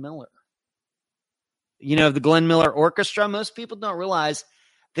Glenn Miller. You know, the Glenn Miller Orchestra. Most people don't realize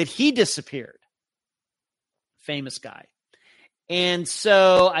that he disappeared. Famous guy. And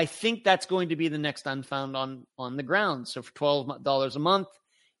so I think that's going to be the next Unfound on the ground. So for $12 a month,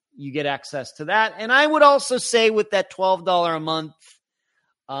 you get access to that. And I would also say with that $12 a month,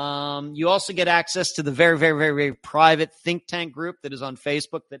 you also get access to the very, very, very, very private think tank group that is on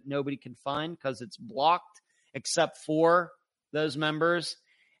Facebook that nobody can find because it's blocked except for those members.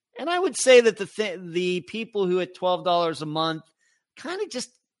 And I would say that the people who at $12 a month kind of just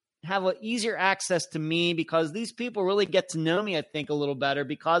have an easier access to me because these people really get to know me, I think, a little better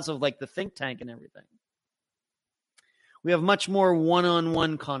because of like the think tank and everything. We have much more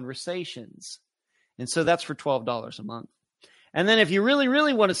one-on-one conversations. And so that's for $12 a month. And then if you really,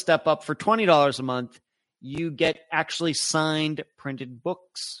 really want to step up for $20 a month, you get actually signed printed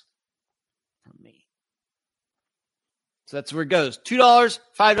books from me. So that's where it goes. $2,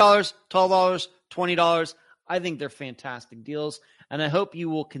 $5, $12, $20. I think they're fantastic deals. And I hope you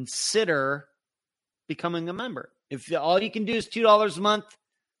will consider becoming a member. If all you can do is $2 a month,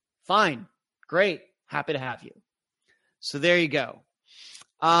 fine. Great. Happy to have you. So there you go.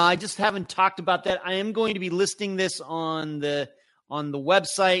 I just haven't talked about that. I am going to be listing this on the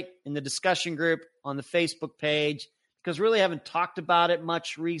website, in the discussion group, on the Facebook page, because really haven't talked about it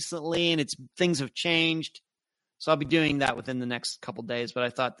much recently, and things have changed. So I'll be doing that within the next couple days, but I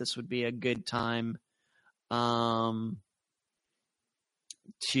thought this would be a good time to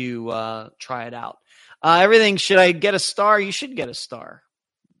try it out. Everything, should I get a star? You should get a star.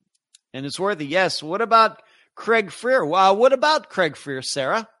 And it's worth it. Yes. What about Craig Freer? Wow. What about Craig Freer,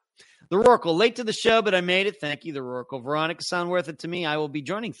 Sarah? The Roracle, late to the show, but I made it. Thank you, The Roracle. Veronica, sound worth it to me. I will be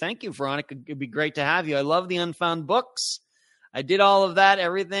joining. Thank you, Veronica. It'd be great to have you. I love the Unfound books. I did all of that,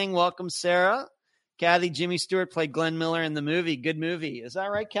 everything. Welcome, Sarah. Kathy, Jimmy Stewart played Glenn Miller in the movie. Good movie. Is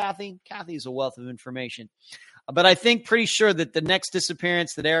that right, Kathy? Kathy's a wealth of information. But I think pretty sure that the next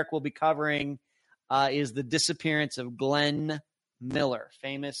disappearance that Eric will be covering is the disappearance of Glenn Miller,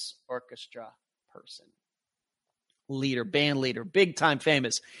 famous orchestra person. Leader, band leader, big time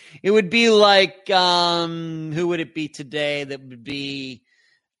famous. It would be like, who would it be today that would be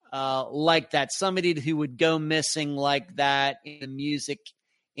like that? Somebody who would go missing like that in the music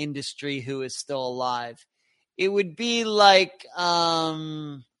industry who is still alive. It would be like,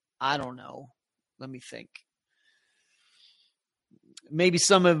 I don't know. Let me think. Maybe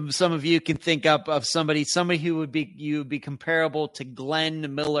some of you can think up of somebody who would be comparable to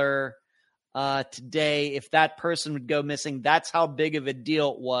Glenn Miller today. If that person would go missing, that's how big of a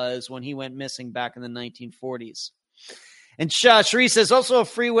deal it was when he went missing back in the 1940s. And Sheree says, also a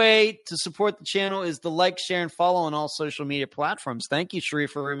free way to support the channel is to like, share, and follow on all social media platforms. Thank you, Sheree,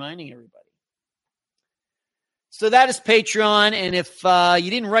 for reminding everybody. So that is Patreon. And if you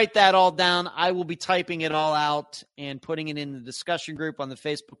didn't write that all down, I will be typing it all out and putting it in the discussion group on the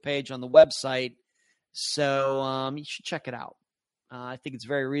Facebook page on the website. So you should check it out. I think it's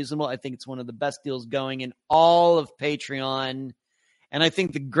very reasonable. I think it's one of the best deals going in all of Patreon. And I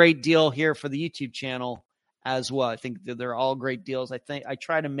think the great deal here for the YouTube channel as well. I think that they're all great deals. I think I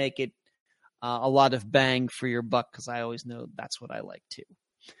try to make it a lot of bang for your buck because I always know that's what I like too.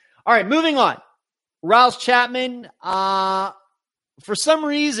 All right, moving on. Rouse Chapman, for some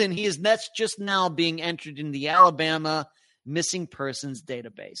reason, he is just now being entered in the Alabama missing persons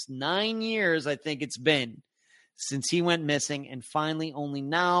database. 9 years, I think it's been since he went missing, and finally only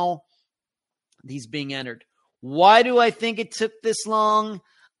now he's being entered. Why do I think it took this long?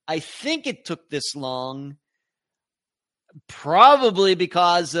 I think it took this long probably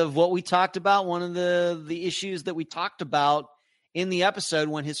because of what we talked about, one of the issues that we talked about in the episode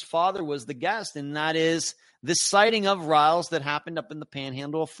when his father was the guest, and that is this sighting of Riles that happened up in the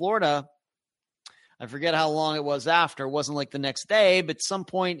panhandle of Florida. I forget how long it was after. It wasn't like the next day, but some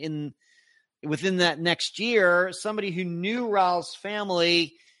point within that next year, somebody who knew Riles'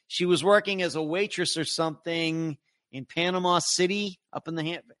 family, she was working as a waitress or something in Panama City up in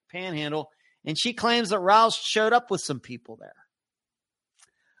the panhandle, and she claims that Riles showed up with some people there.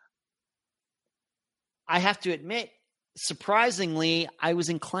 I have to admit, surprisingly, I was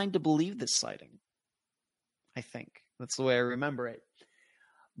inclined to believe this sighting. I think that's the way I remember it.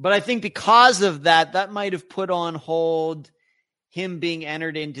 But I think because of that might have put on hold him being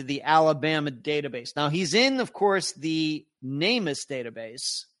entered into the Alabama database. Now, he's in, of course, the NamUs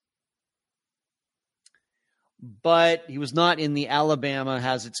database, but he was not in the Alabama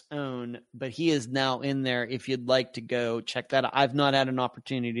has its own, but he is now in there if you'd like to go check that out. I've not had an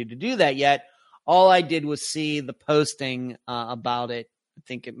opportunity to do that yet. All I did was see the posting about it. I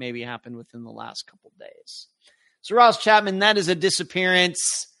think it maybe happened within the last couple days. So Rouse Chapman, that is a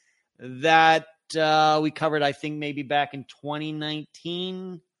disappearance that we covered, I think, maybe back in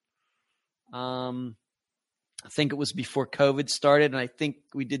 2019. I think it was before COVID started, and I think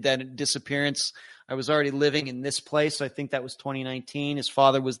we did that disappearance. I was already living in this place, so I think that was 2019. His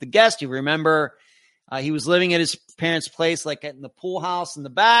father was the guest. You remember he was living at his parents' place, like in the pool house in the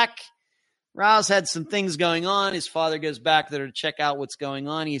back. Rouse had some things going on. His father goes back there to check out what's going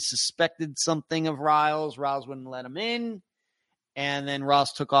on. He suspected something of Rouse. Rouse wouldn't let him in. And then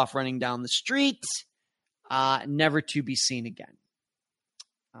Rouse took off running down the street, never to be seen again.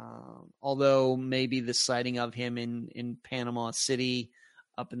 Although maybe the sighting of him in Panama City,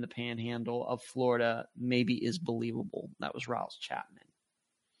 up in the panhandle of Florida, maybe is believable. That was Rouse Chapman.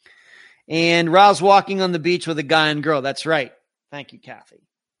 And Rouse walking on the beach with a guy and girl. That's right. Thank you, Kathy.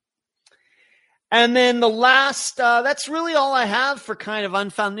 And then the last, that's really all I have for kind of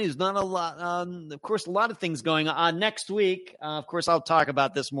unfound news. Not a lot. Of course, a lot of things going on next week. Of course, I'll talk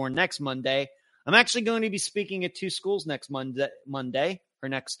about this more next Monday. I'm actually going to be speaking at 2 schools next Monday or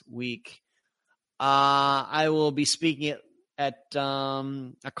next week. I will be speaking at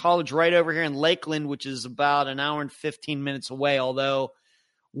a college right over here in Lakeland, which is about an hour and 15 minutes away. Although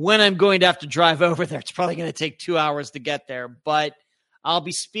when I'm going to have to drive over there, it's probably going to take 2 hours to get there. But I'll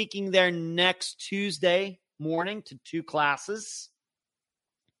be speaking there next Tuesday morning to 2 classes,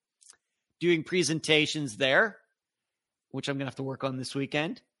 doing presentations there, which I'm going to have to work on this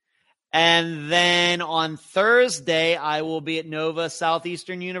weekend. And then on Thursday, I will be at Nova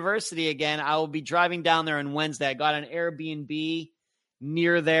Southeastern University again. I will be driving down there on Wednesday. I got an Airbnb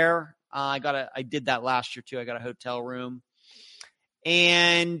near there. I did that last year too. I got a hotel room.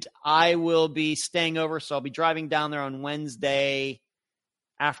 And I will be staying over, so I'll be driving down there on Wednesday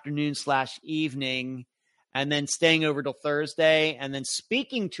afternoon/evening, and then staying over till Thursday, and then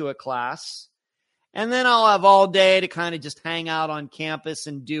speaking to a class. And then I'll have all day to kind of just hang out on campus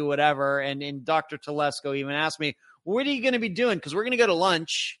and do whatever. And Dr. Telesco even asked me, well, what are you going to be doing? Because we're going to go to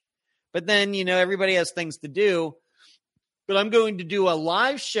lunch. But then, everybody has things to do. But I'm going to do a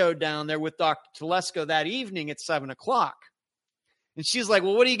live show down there with Dr. Telesco that evening at 7 o'clock. And she's like,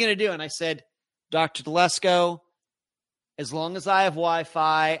 well, what are you going to do? And I said, Dr. Telesco, as long as I have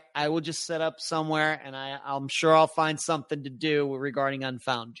Wi-Fi, I will just set up somewhere, and I'm sure I'll find something to do regarding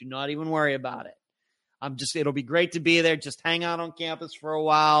Unfound. Do not even worry about it. It'll be great to be there. Just hang out on campus for a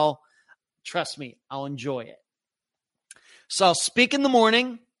while. Trust me, I'll enjoy it. So I'll speak in the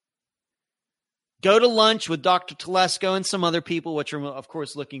morning, go to lunch with Dr. Telesco and some other people, which I'm, of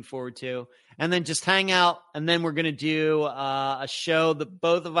course, looking forward to, and then just hang out. And then we're going to do a show,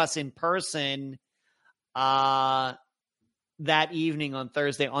 both of us in person, that evening on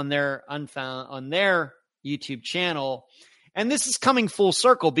Thursday on their YouTube channel. And this is coming full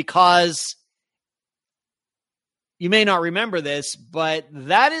circle because you may not remember this, but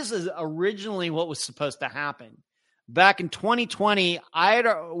that is originally what was supposed to happen. Back in 2020,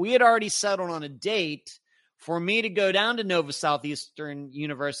 we had already settled on a date for me to go down to Nova Southeastern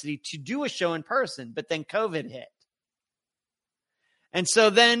University to do a show in person, but then COVID hit. And so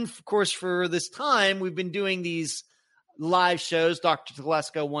then, of course, for this time, we've been doing these live shows, Dr.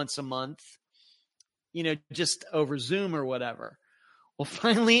 Telesco once a month, just over Zoom or whatever. Well,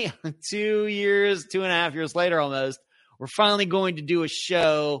 finally, 2.5 years later almost, we're finally going to do a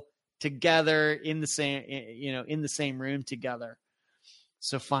show together in the same room together.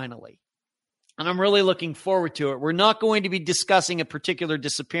 So finally. And I'm really looking forward to it. We're not going to be discussing a particular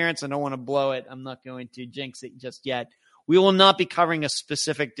disappearance. I don't want to blow it. I'm not going to jinx it just yet. We will not be covering a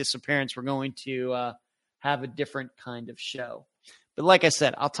specific disappearance. We're going to have a different kind of show. But like I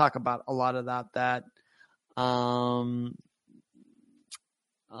said, I'll talk about a lot of that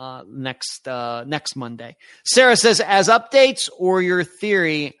next Monday. Sarah says, as updates or your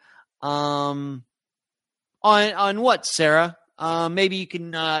theory on what, Sarah? Maybe you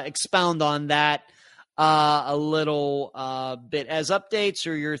can expound on that a little bit. As updates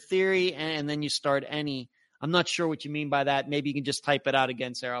or your theory, and then you start any. I'm not sure what you mean by that. Maybe you can just type it out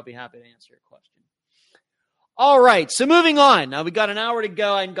again, Sarah. I'll be happy to answer your question. All right, so moving on. Now we got an hour to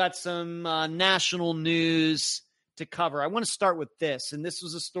go and got some national news to cover. I want to start with this, and this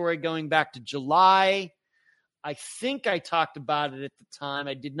was a story going back to July. I think I talked about it at the time.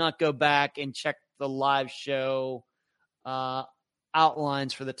 I did not go back and check the live show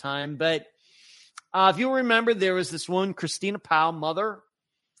outlines for the time, but if you'll remember, there was this one, Christina Powell, mother,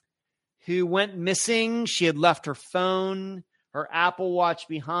 who went missing. She had left her phone, her Apple Watch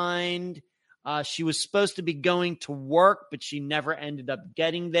behind. She was supposed to be going to work, but she never ended up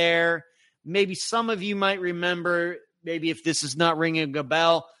getting there. maybe some of you might remember, maybe if this is not ringing a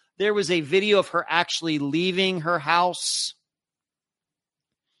bell, there was a video of her actually leaving her house,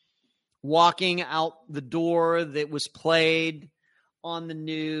 walking out the door that was played on the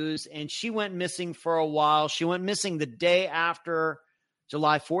news, and she went missing for a while. She went missing the day after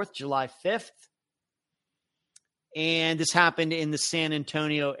July 4th, July 5th. And this happened in the San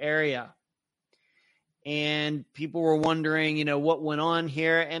Antonio area. And people were wondering, what went on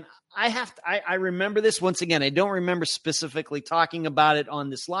here. And I remember this once again. I don't remember specifically talking about it on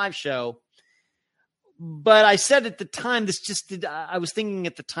this live show, but I said at the time, I was thinking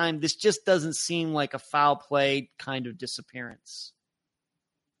at the time, this just doesn't seem like a foul play kind of disappearance.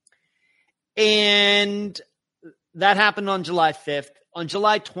 And that happened on July 5th. On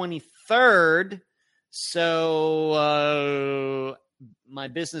July 23rd, so my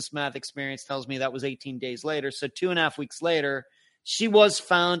business math experience tells me that was 18 days later. So 2.5 weeks later, she was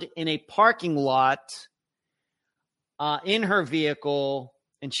found in a parking lot in her vehicle,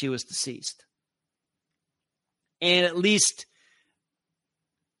 and she was deceased. And at least,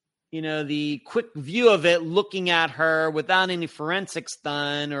 the quick view of it, looking at her without any forensics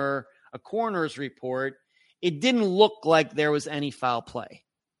done or a coroner's report, it didn't look like there was any foul play.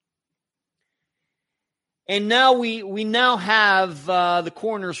 And now we now have the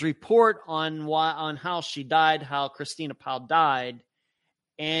coroner's report on how she died, how Christina Powell died,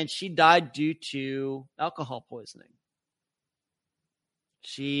 and she died due to alcohol poisoning.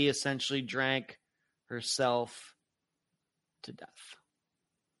 She essentially drank herself to death.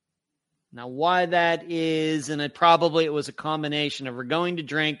 Now, why that is, and it was a combination of her going to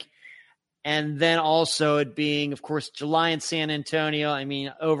drink and then also it being, of course, July in San Antonio. I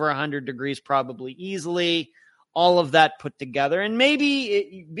mean, over 100 degrees probably easily. All of that put together. And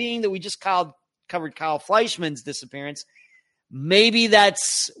maybe being that we just covered Kyle Fleischman's disappearance, maybe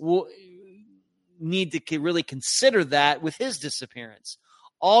need to really consider that with his disappearance.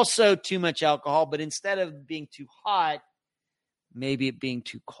 Also, too much alcohol, but instead of being too hot, maybe it being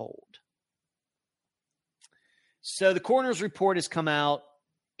too cold. So the coroner's report has come out,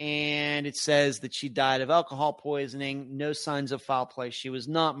 and it says that she died of alcohol poisoning, no signs of foul play. She was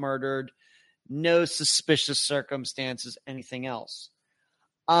not murdered, no suspicious circumstances, anything else.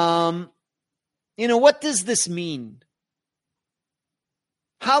 What does this mean?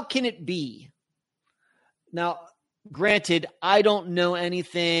 How can it be? Now, granted, I don't know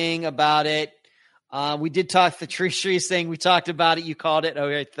anything about it. We did talk, the Sheree thing. We talked about it. You called it.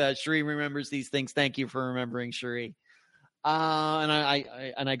 Okay, Sheree remembers these things. Thank you for remembering, Sheree. And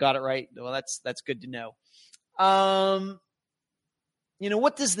I got it right. Well, that's good to know.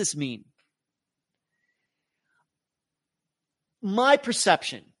 What does this mean? My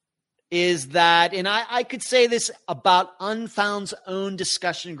perception is that, and I could say this about Unfound's own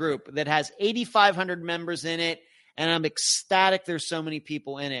discussion group that has 8,500 members in it, and I'm ecstatic there's so many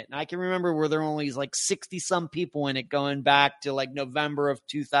people in it. And I can remember where there were only like 60-some people in it going back to like November of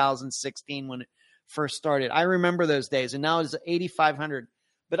 2016 when it first started. I remember those days, and now it's 8,500.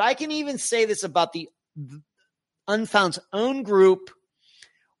 But I can even say this about the Unfound's own group,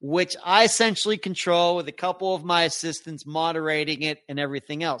 which I essentially control with a couple of my assistants moderating it and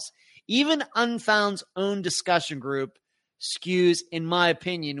everything else. Even Unfound's own discussion group skews, in my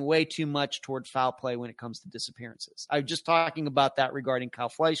opinion, way too much toward foul play when it comes to disappearances. I was just talking about that regarding Kyle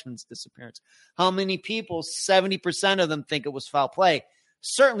Fleischman's disappearance. How many people, 70% of them, think it was foul play?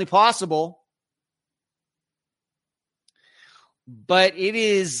 Certainly possible. But it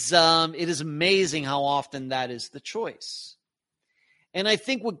is amazing how often that is the choice. And I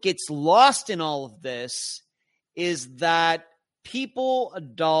think what gets lost in all of this is that people,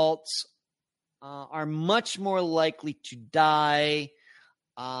 adults, are much more likely to die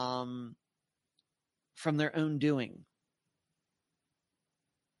from their own doing.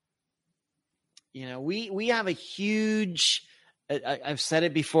 We have a huge, I've said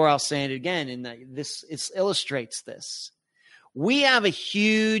it before, I'll say it again, and this illustrates this. We have a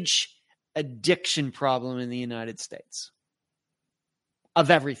huge addiction problem in the United States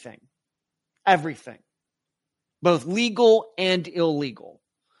of everything, both legal and illegal.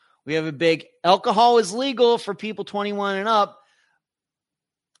 We have a big alcohol is legal for people 21 and up.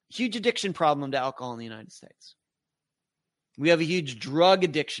 Huge addiction problem to alcohol in the United States. We have a huge drug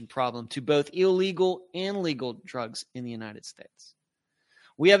addiction problem to both illegal and legal drugs in the United States.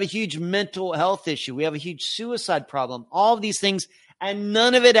 We have a huge mental health issue. We have a huge suicide problem. All of these things, and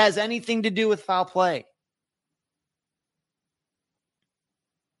none of it has anything to do with foul play.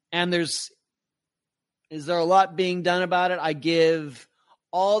 And is there a lot being done about it? I give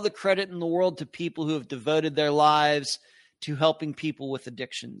all the credit in the world to people who have devoted their lives to helping people with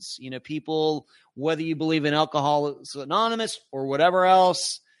addictions. People, whether you believe in Alcoholics Anonymous or whatever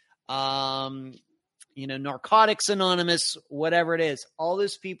else, Narcotics Anonymous, whatever it is, all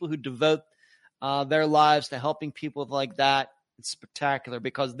those people who devote their lives to helping people like that, it's spectacular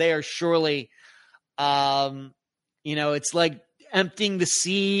because they are surely, it's like emptying the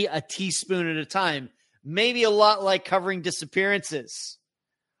sea a teaspoon at a time, maybe a lot like covering disappearances,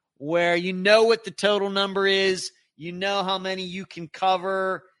 where you know what the total number is, you know how many you can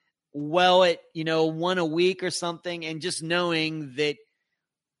cover well at, one a week or something, and just knowing that,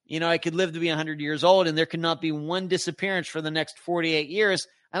 I could live to be 100 years old and there could not be one disappearance for the next 48 years,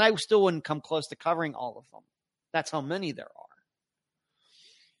 and I still wouldn't come close to covering all of them. That's how many there are.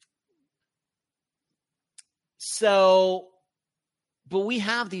 So, but we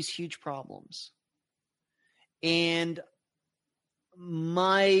have these huge problems. And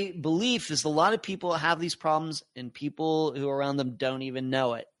my belief is a lot of people have these problems and people who are around them don't even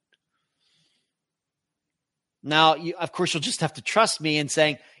know it. Now, of course, you'll just have to trust me in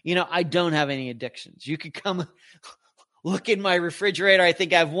saying, I don't have any addictions. You could come look in my refrigerator. I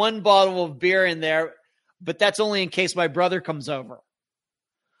think I have one bottle of beer in there, but that's only in case my brother comes over.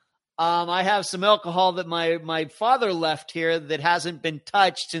 I have some alcohol that my father left here that hasn't been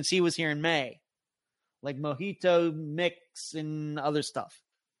touched since he was here in May, like mojito mix and other stuff.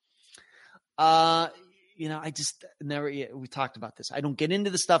 I just never, we talked about this. I don't get into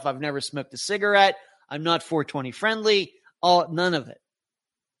the stuff. I've never smoked a cigarette. I'm not 420 friendly. None of it.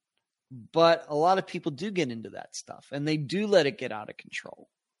 But a lot of people do get into that stuff and they do let it get out of control.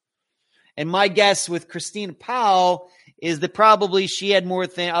 And my guess with Christina Powell is that probably she had more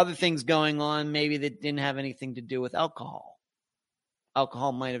other things going on, maybe that didn't have anything to do with alcohol.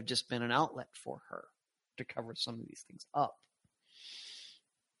 Alcohol might have just been an outlet for her to cover some of these things up.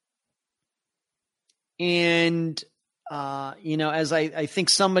 And, as I think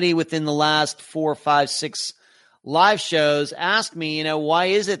somebody within the last 4, 5, 6 live shows asked me, why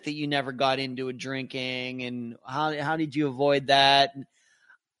is it that you never got into a drinking and how did you avoid that?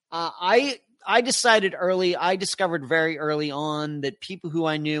 I discovered very early on that people who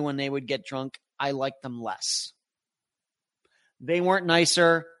I knew when they would get drunk, I liked them less. They weren't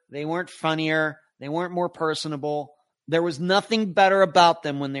nicer. They weren't funnier. They weren't more personable. There was nothing better about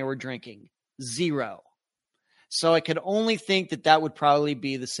them when they were drinking. Zero. So I could only think that would probably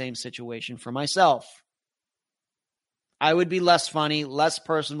be the same situation for myself. I would be less funny, less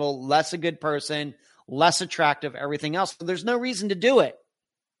personable, less a good person, less attractive, everything else. So there's no reason to do it.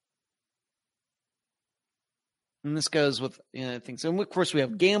 And this goes with things. And of course, we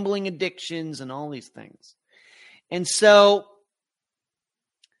have gambling addictions and all these things. And so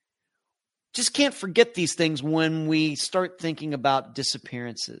just can't forget these things when we start thinking about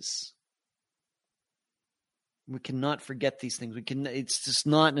disappearances. We cannot forget these things. It's just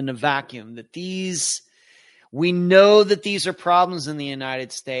not in a vacuum that we know that these are problems in the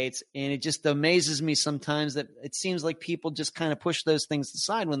United States. And it just amazes me sometimes that it seems like people just kind of push those things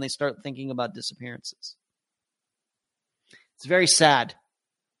aside when they start thinking about disappearances. It's very sad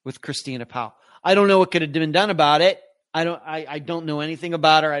with Christina Powell. I don't know what could have been done about it. I don't know anything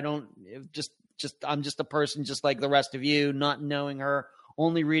about her. I'm just a person just like the rest of you, not knowing her,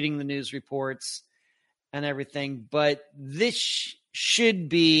 only reading the news reports and everything. But this should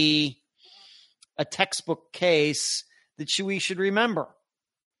be a textbook case that we should remember,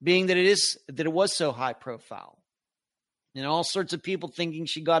 being that it was so high profile. All sorts of people thinking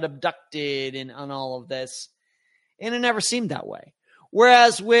she got abducted and on all of this. And it never seemed that way.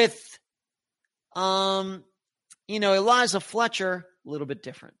 Whereas with, Eliza Fletcher, a little bit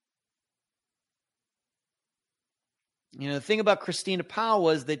different. The thing about Christina Powell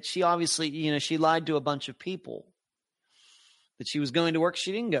was that she obviously, she lied to a bunch of people. That she was going to work,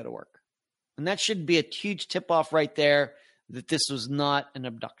 she didn't go to work. And that should be a huge tip-off right there that this was not an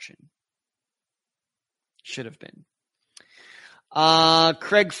abduction. Should have been.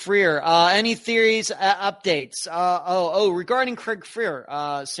 Craig Freer, any theories, updates? Regarding Craig Freer,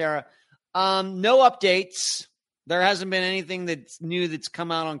 Sarah, no updates. There hasn't been anything that's new that's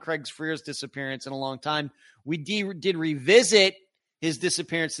come out on Craig Freer's disappearance in a long time. We did revisit his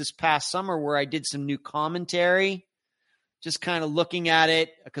disappearance this past summer where I did some new commentary, just kind of looking at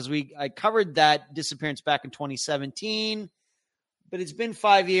it because I covered that disappearance back in 2017, but it's been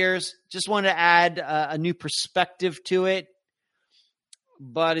 5 years. Just wanted to add a new perspective to it.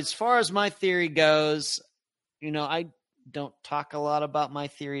 But as far as my theory goes, I don't talk a lot about my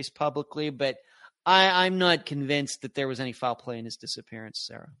theories publicly, but I'm not convinced that there was any foul play in his disappearance,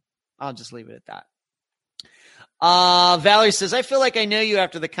 Sarah. I'll just leave it at that. Valerie says, I feel like I know you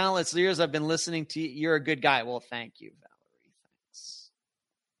after the countless years I've been listening to you. You're a good guy. Well, thank you, Valerie.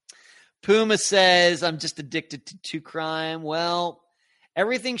 Puma says, I'm just addicted to crime. Well,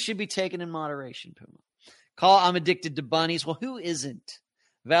 everything should be taken in moderation, Puma. I'm addicted to bunnies. Well, who isn't?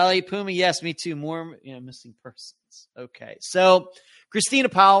 Valley, Puma, yes, me too. More missing persons. Okay. So Christina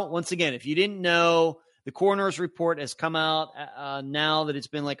Powell, once again, if you didn't know, the coroner's report has come out now that it's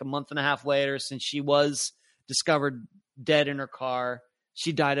been like a month and a half later since she was discovered dead in her car.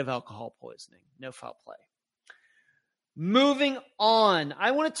 She died of alcohol poisoning. No foul play. Moving on,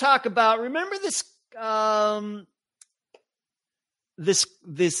 I want to talk about, remember this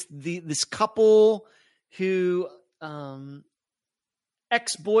this couple who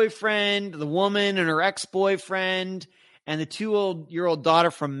ex-boyfriend, the woman and her ex-boyfriend and the 2-year-old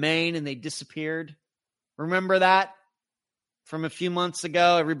daughter from Maine, and they disappeared. Remember that from a few months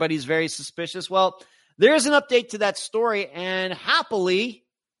ago? Everybody's very suspicious. Well, there's an update to that story, and happily,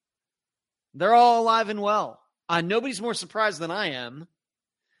 they're all alive and well. Nobody's more surprised than I am,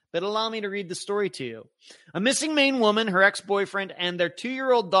 but allow me to read the story to you. A missing Maine woman, her ex-boyfriend, and their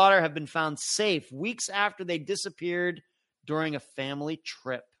 2-year-old daughter have been found safe weeks after they disappeared during a family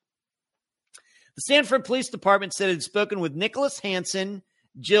trip. The Sanford Police Department said it had spoken with Nicholas Hansen,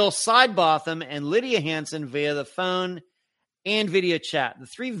 Jill Sidebotham, and Lydia Hansen via the phone and video chat. The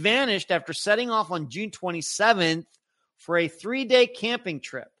three vanished after setting off on June 27th for a 3-day camping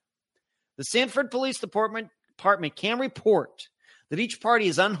trip. The Sanford Police Department can report that each party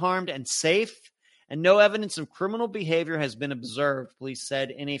is unharmed and safe, and no evidence of criminal behavior has been observed, police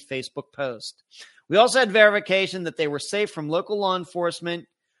said in a Facebook post. We also had verification that they were safe from local law enforcement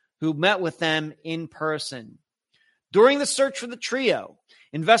who met with them in person. During the search for the trio,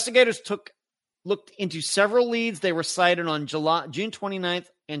 investigators looked into several leads. They were cited on June 29th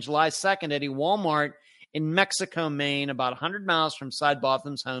and July 2nd at a Walmart in Mexico, Maine, about 100 miles from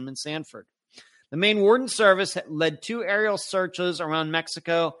Sidebotham's home in Sanford. The Maine Warden Service led 2 aerial searches around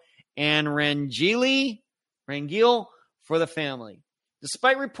Mexico and Rangil for the family.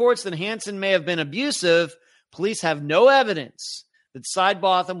 Despite reports that Hansen may have been abusive, police have no evidence that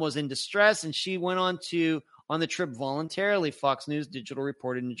Sidebotham was in distress, and she went on the trip voluntarily, Fox News Digital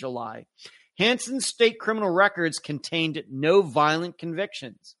reported in July. Hansen's state criminal records contained no violent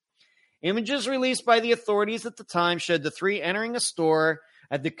convictions. Images released by the authorities at the time showed the three entering a store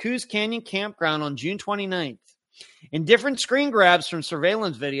at the Coos Canyon campground on June 29th. In different screen grabs from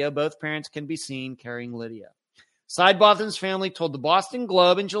surveillance video, both parents can be seen carrying Lydia. Sidebotham's family told the Boston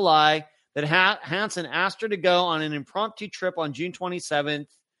Globe in July that Hansen asked her to go on an impromptu trip on June 27th.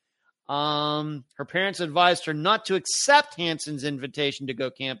 Her parents advised her not to accept Hansen's invitation to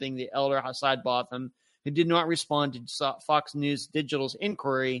go camping. The elder Sidebotham, who did not respond to Fox News Digital's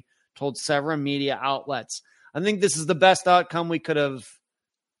inquiry, told several media outlets. I think this is the best outcome we could have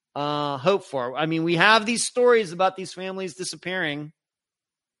hoped for. I mean, we have these stories about these families disappearing.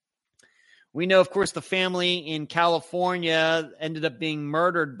 We know, of course, the family in California ended up being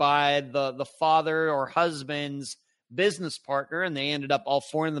murdered by the father or husband's business partner, and they ended up, all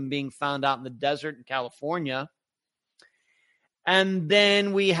 4 of them, being found out in the desert in California. And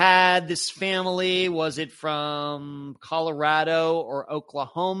then we had this family, was it from Colorado or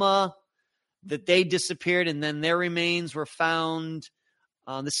Oklahoma, that they disappeared, and then their remains were found.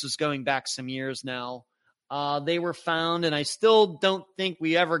 This was going back some years now. They were found, and I still don't think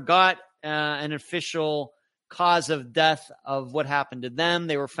we ever got an official cause of death of what happened to them.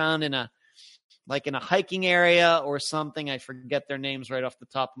 They were found in a hiking area or something. I forget their names right off the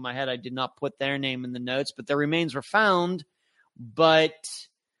top of my head. I did not put their name in the notes, but their remains were found. But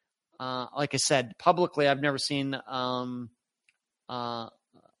like I said, publicly, I've never seen a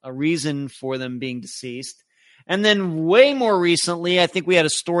reason for them being deceased. And then way more recently, I think we had a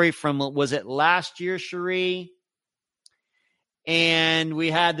story from, was it last year, Cherie? And we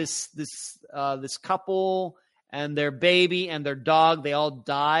had this couple and their baby and their dog. They all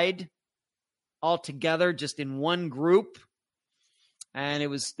died all together, just in one group. And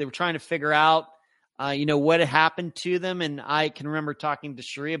they were trying to figure out, what had happened to them. And I can remember talking to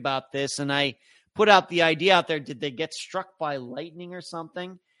Cherie about this, and I put out the idea out there, did they get struck by lightning or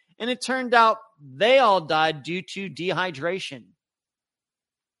something? And it turned out they all died due to dehydration,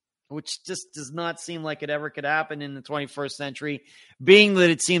 which just does not seem like it ever could happen in the 21st century, being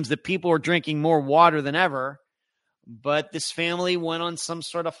that it seems that people are drinking more water than ever. But this family went on some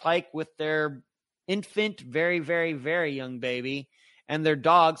sort of hike with their infant, very, very, very young baby and their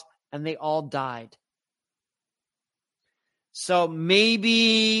dogs, and they all died. So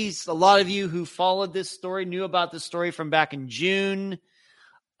maybe a lot of you who followed this story knew about this story from back in June,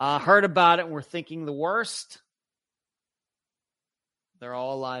 heard about it, and were thinking the worst. They're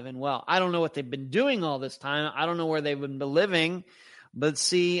all alive and well. I don't know what they've been doing all this time. I don't know where they've been living, But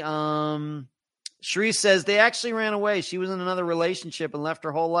see, Cherie says they actually ran away. She was in another relationship and left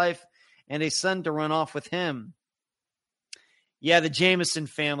her whole life and a son to run off with him. Yeah, the Jameson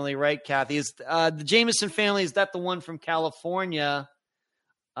family, right, Kathy? Is the Jameson family, is that the one from California?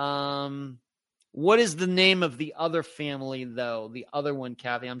 What is the name of the other family, though? The other one,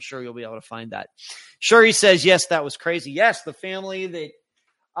 Kathy? I'm sure you'll be able to find that. Shuri says, yes, that was crazy. Yes, the family that,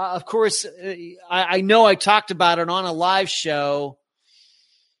 of course, I know I talked about it on a live show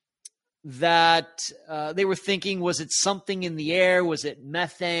that they were thinking, was it something in the air? Was it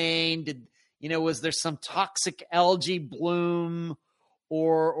methane? Was there some toxic algae bloom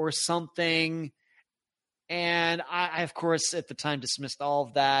or something? And I, of course, at the time dismissed all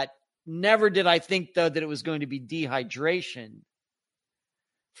of that. Never did I think, though, that it was going to be dehydration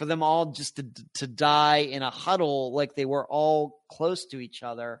for them all just to die in a huddle like they were all close to each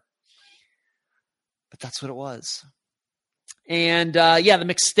other. But that's what it was. And, the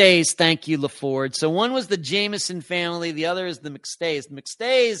McStays, thank you, LaFord. So one was the Jameson family. The other is the McStays. The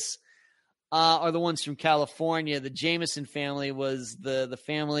McStays are the ones from California. The Jameson family was the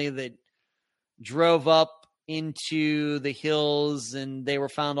family that drove up into the hills, and they were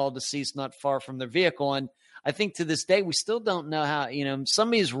found all deceased not far from their vehicle. And I think to this day, we still don't know how,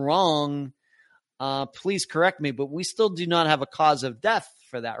 somebody's wrong. Please correct me, but we still do not have a cause of death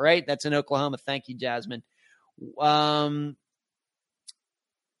for that, right? That's in Oklahoma. Thank you, Jasmine.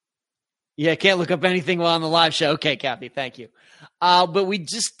 Yeah, I can't look up anything while on the live show. Okay, Kathy, thank you. But we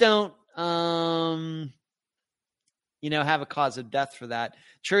just don't, have a cause of death for that.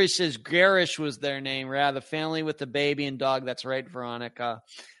 Cherry says Garish was their name. Yeah, the family with the baby and dog. That's right, Veronica.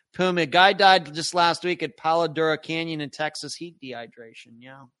 Puma, guy died just last week at Palo Duro Canyon in Texas. Heat dehydration.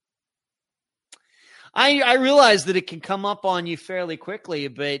 Yeah. I realize that it can come up on you fairly quickly,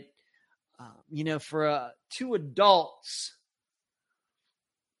 but, for two adults,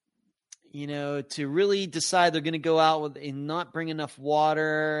 to really decide they're going to go out with and not bring enough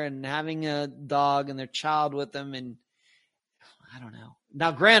water and having a dog and their child with them. And I don't know.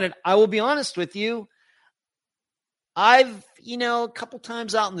 Now, granted, I will be honest with you. I've, a couple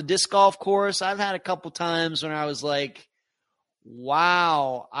times out in the disc golf course, I've had a couple times when I was like,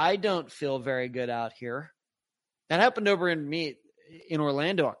 wow, I don't feel very good out here. That happened over in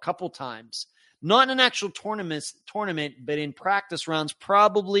Orlando a couple times. Not in an actual tournament, but in practice rounds,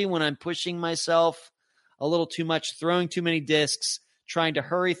 probably when I'm pushing myself a little too much, throwing too many discs, trying to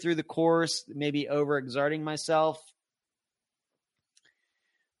hurry through the course, maybe overexerting myself.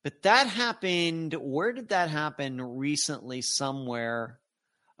 But that happened, where did that happen recently somewhere?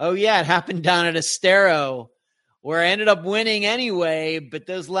 Oh, yeah, it happened down at Estero, where I ended up winning anyway, but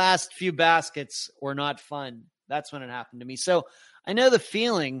those last few baskets were not fun. That's when it happened to me. So I know the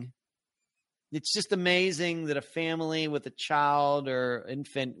feeling. It's just amazing that a family with a child or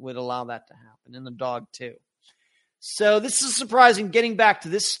infant would allow that to happen, and the dog too. So this is surprising. Getting back to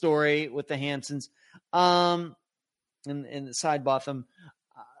this story with the Hansons and the Sidebotham,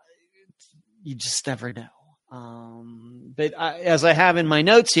 you just never know. But as I have in my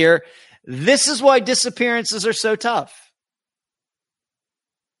notes here, this is why disappearances are so tough.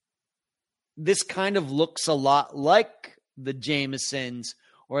 This kind of looks a lot like the Jamesons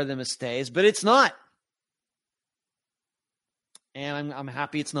or the Mistays, but it's not. And I'm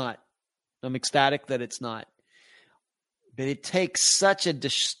happy it's not. I'm ecstatic that it's not. But it takes such a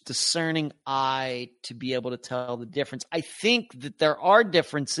discerning eye to be able to tell the difference. I think that there are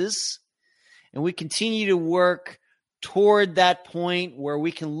differences, and we continue to work toward that point where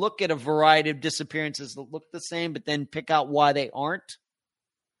we can look at a variety of disappearances that look the same, but then pick out why they aren't.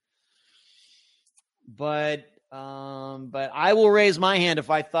 But I will raise my hand if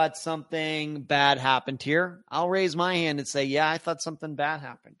I thought something bad happened here. I'll raise my hand and say, yeah, I thought something bad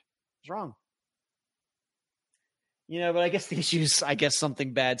happened. It's wrong. But I guess the issue is,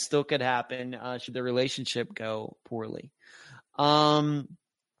 something bad still could happen should the relationship go poorly.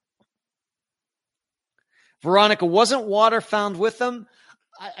 Veronica, wasn't water found with them?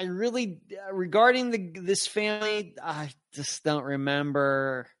 I really, regarding this family, I just don't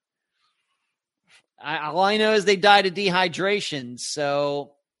remember. All I know is they died of dehydration.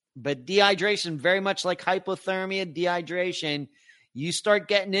 But dehydration, very much like hypothermia, dehydration, you start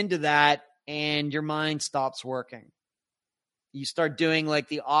getting into that and your mind stops working. You start doing like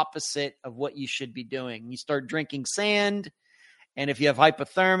the opposite of what you should be doing. You start drinking sand. And if you have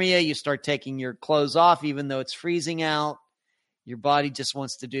hypothermia, you start taking your clothes off, even though it's freezing out. Your body just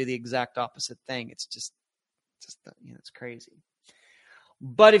wants to do the exact opposite thing. It's just it's crazy.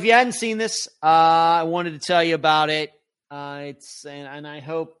 But if you hadn't seen this, I wanted to tell you about it. And I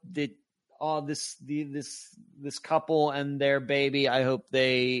hope that this couple and their baby. I hope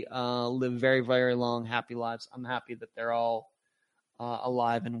they live very, very long, happy lives. I'm happy that they're all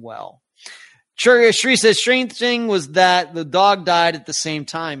alive and well. Shri says, strange thing was that the dog died at the same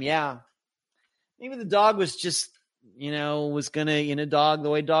time. Yeah. Maybe the dog was just, was going to, dog, the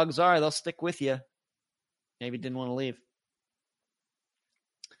way dogs are, they'll stick with you. Maybe didn't want to leave.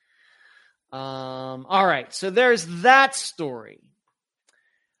 All right. So there's that story.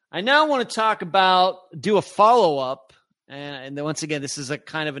 I now want to do a follow-up. And then once again, this is a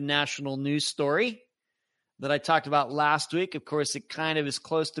kind of a national news story that I talked about last week. Of course, it kind of is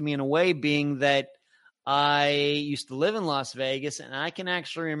close to me in a way, being that I used to live in Las Vegas, and I can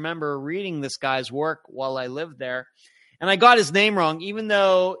actually remember reading this guy's work while I lived there. And I got his name wrong, even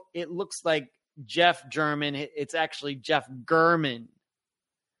though it looks like Jeff German. It's actually Jeff German.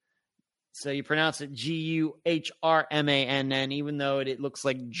 So you pronounce it Guhrmann, even though it looks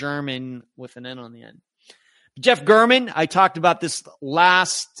like German with an N on the end. Jeff German, I talked about this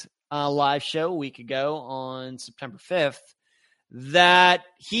last live show a week ago on September 5th, that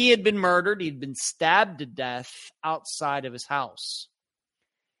he had been murdered. He'd been stabbed to death outside of his house.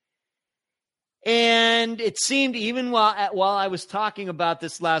 And it seemed, even while I was talking about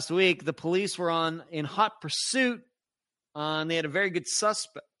this last week, the police were in hot pursuit. They had a very good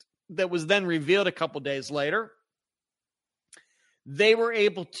suspect that was then revealed a couple days later. They were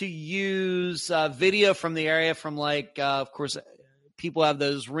able to use video from the area from of course, people have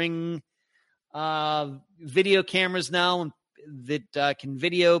those Ring video cameras now that can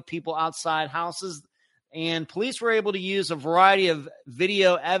video people outside houses. And police were able to use a variety of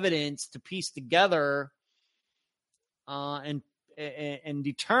video evidence to piece together and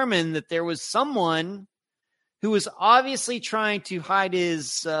determine that there was someone who was obviously trying to hide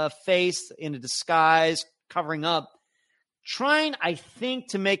his face in a disguise, covering up, trying, I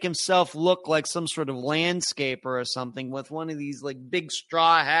think, to make himself look like some sort of landscaper or something, with one of these big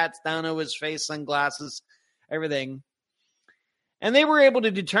straw hats down over his face, sunglasses, everything. And they were able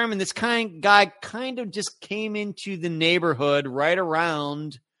to determine this guy kind of just came into the neighborhood right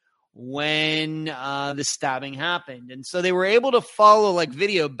around when the stabbing happened. And so they were able to follow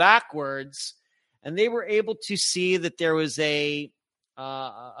video backwards, and they were able to see that there was a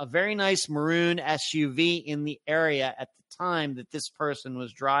very nice maroon SUV in the area at the time that this person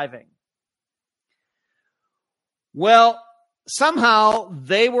was driving. Well, somehow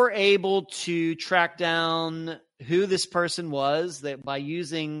they were able to track down who this person was, that by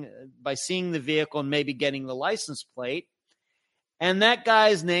seeing the vehicle and maybe getting the license plate. And that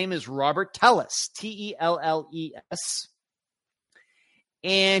guy's name is Robert Tellis, Telles.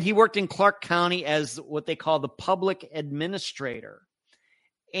 And he worked in Clark County as what they call the public administrator.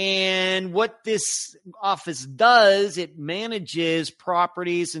 And what this office does, it manages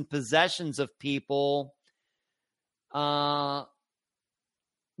properties and possessions of people that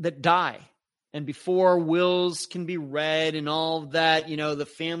die. And before wills can be read and all of that, the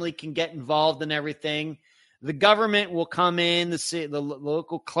family can get involved in everything. The government will come in, the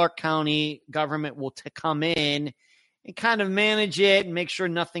local Clark County government will come in and kind of manage it and make sure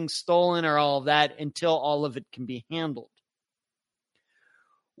nothing's stolen or all of that until all of it can be handled.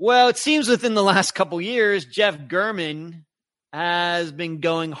 Well, it seems within the last couple years, Jeff German has been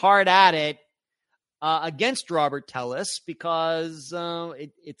going hard at it against Robert Tellis because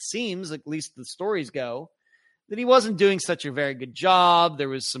it seems, at least the stories go, that he wasn't doing such a very good job. There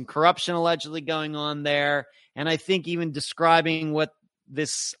was some corruption allegedly going on there. And I think even describing what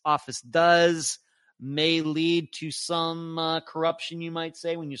this office does may lead to some corruption, you might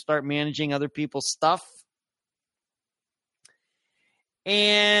say, when you start managing other people's stuff.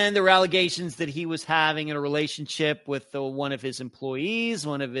 And there were allegations that he was having a relationship with one of his employees,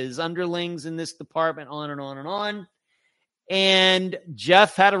 one of his underlings in this department, on and on and on. And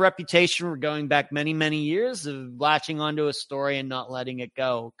Jeff had a reputation for going back many, many years of latching onto a story and not letting it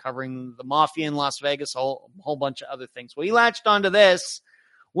go, covering the mafia in Las Vegas, a whole bunch of other things. Well, he latched onto this,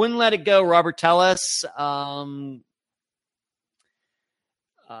 wouldn't let it go. Robert Tellis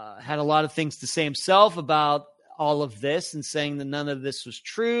had a lot of things to say himself about all of this and saying that none of this was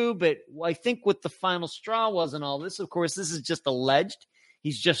true. But I think what the final straw was in all this, of course, this is just alleged.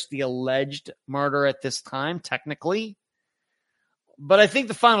 He's just the alleged murderer at this time, technically. But I think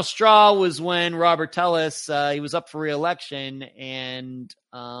the final straw was when Robert Tellis, he was up for re-election and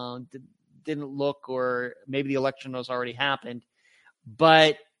didn't look, or maybe the election was already happened,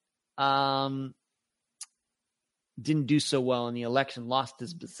 but didn't do so well in the election, lost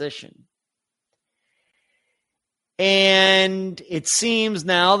his position. And it seems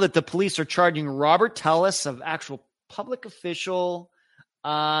now that the police are charging Robert Tellis, of actual public official,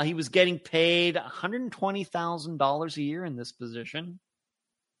 He was getting paid $120,000 a year in this position.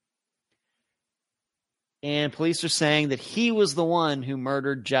 And police are saying that he was the one who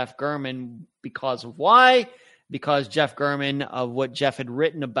murdered Jeff German because of why? Because Jeff German, of what Jeff had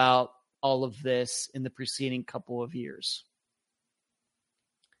written about all of this in the preceding couple of years.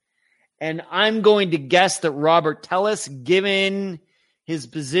 And I'm going to guess that Robert Tellis, given his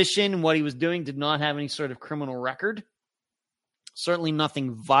position, what he was doing, did not have any sort of criminal record. Certainly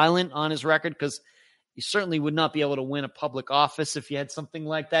nothing violent on his record, because you certainly would not be able to win a public office if you had something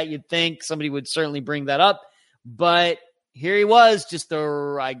like that. You'd think somebody would certainly bring that up. But here he was, just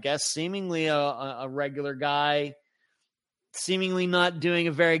I guess, seemingly a regular guy, seemingly not doing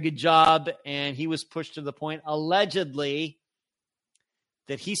a very good job. And he was pushed to the point, allegedly,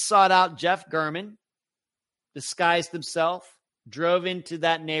 that he sought out Jeff German, disguised himself, drove into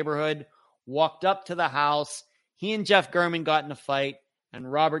that neighborhood, walked up to the house. He and Jeff German got in a fight,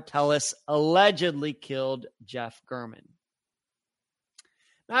 and Robert Tellis allegedly killed Jeff German.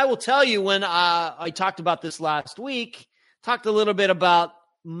 Now, I will tell you, when I talked about this last week, talked a little bit about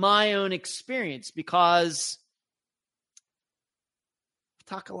my own experience, because I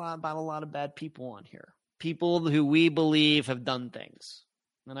talk about a lot of bad people on here, people who we believe have done things.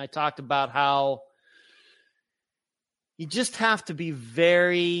 And I talked about how you just have to be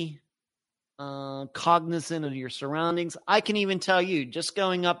very cognizant of your surroundings. I can even tell you, just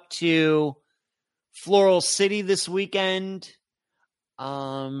going up to Floral City this weekend,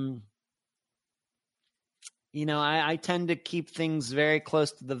 I tend to keep things very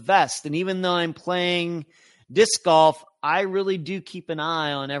close to the vest. And even though I'm playing disc golf, I really do keep an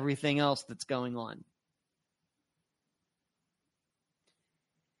eye on everything else that's going on.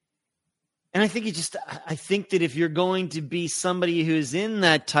 And I think that if you're going to be somebody who's in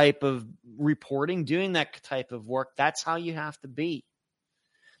that type of reporting, doing that type of work, that's how you have to be.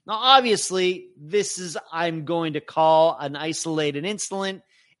 Now, obviously, I'm going to call an isolated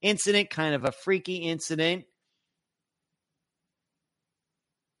incident, kind of a freaky incident,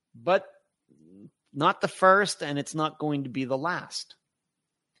 but not the first, and it's not going to be the last.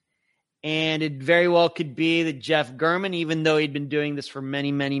 And it very well could be that Jeff German, even though he'd been doing this for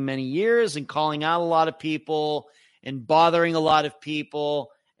many, many, many years and calling out a lot of people and bothering a lot of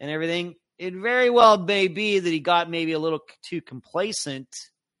people and everything, it very well may be that he got maybe a little too complacent.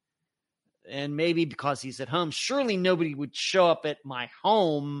 And maybe because he's at home, surely nobody would show up at my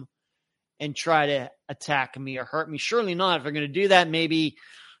home and try to attack me or hurt me. Surely not. If they're going to do that, maybe,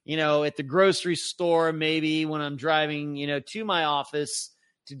 at the grocery store, maybe when I'm driving, to my office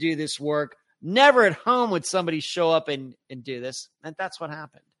to do this work. Never at home would somebody show up and do this. And that's what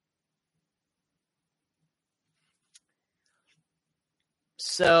happened.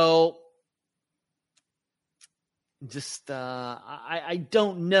 So just, I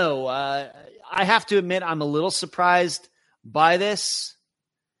don't know. I have to admit, I'm a little surprised by this.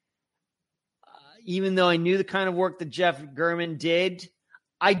 Even though I knew the kind of work that Jeff German did,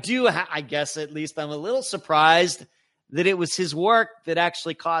 I guess at least I'm a little surprised that it was his work that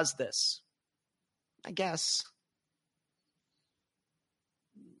actually caused this. I guess.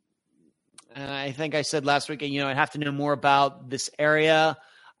 I think I said last week, I'd have to know more about this area.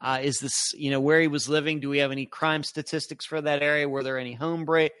 Is this, where he was living? Do we have any crime statistics for that area? Were there any home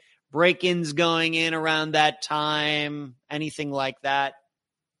break-ins going in around that time? Anything like that?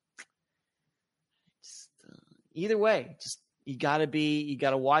 Either way, you got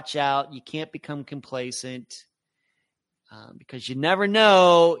to watch out. You can't become complacent. Because you never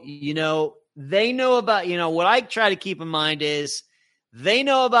know, they know about, what I try to keep in mind is they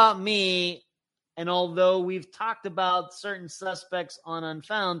know about me. And although we've talked about certain suspects on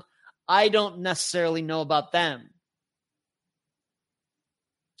Unfound, I don't necessarily know about them.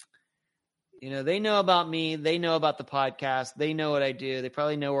 They know about me. They know about the podcast. They know what I do. They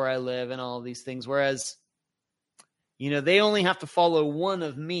probably know where I live and all of these things. Whereas, they only have to follow one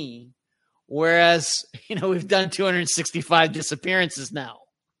of me. Whereas, we've done 265 disappearances now.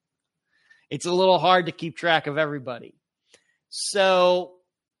 It's a little hard to keep track of everybody. So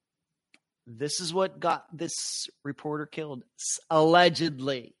this is what got this reporter killed,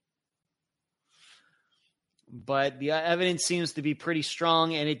 allegedly. But the evidence seems to be pretty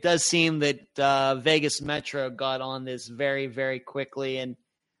strong, and it does seem that Vegas Metro got on this very, very quickly. And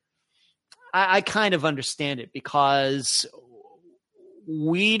I kind of understand it, because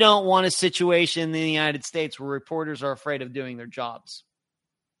we don't want a situation in the United States where reporters are afraid of doing their jobs.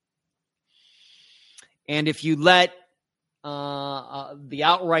 And if you let the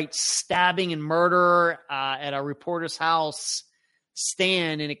outright stabbing and murder at a reporter's house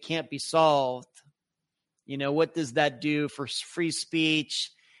stand and it can't be solved, What does that do for free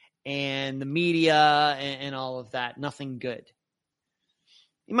speech and the media and all of that? Nothing good.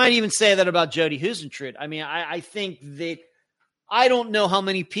 You might even say that about Jodi Huisentruit. I mean, I think that I don't know how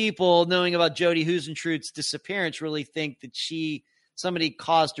many people knowing about Jodi Huisentruit's disappearance really think that somebody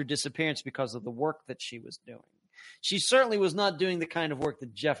caused her disappearance because of the work that she was doing. She certainly was not doing the kind of work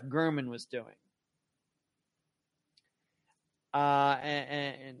that Jeff German was doing.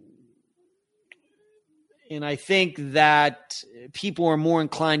 And I think that people are more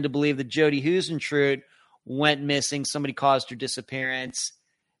inclined to believe that Jodi Huisentruit went missing. Somebody caused her disappearance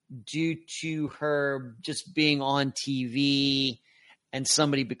due to her just being on TV and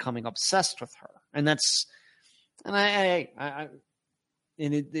somebody becoming obsessed with her. And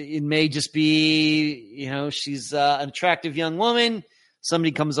it may just be, she's an attractive young woman.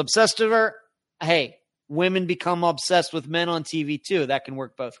 Somebody becomes obsessed with her. Hey, women become obsessed with men on TV too. That can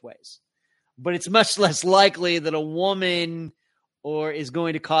work both ways. But it's much less likely that a woman is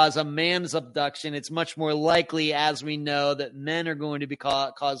going to cause a man's abduction. It's much more likely, as we know, that men are going to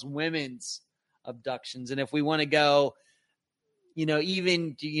cause women's abductions. And if we want to go,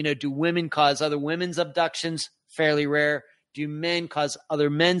 do women cause other women's abductions? Fairly rare. Do men cause other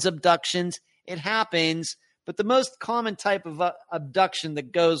men's abductions? It happens. But the most common type of abduction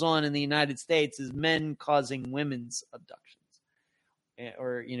that goes on in the United States is men causing women's abductions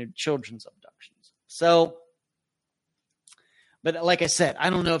or, children's abductions. So, but like I said, I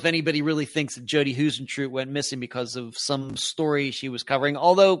don't know if anybody really thinks that Jodi Huisentruit went missing because of some story she was covering,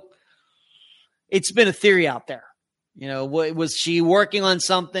 although it's been a theory out there. Was she working on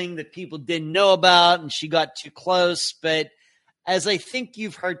something that people didn't know about and she got too close? But as I think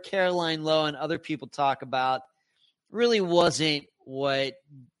you've heard Caroline Lowe and other people talk about, really wasn't what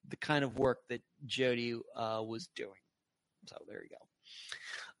the kind of work that Jodi was doing. So there you go.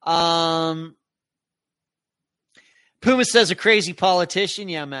 Puma says a crazy politician.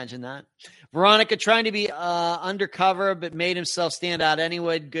 Yeah, imagine that. Veronica trying to be undercover, but made himself stand out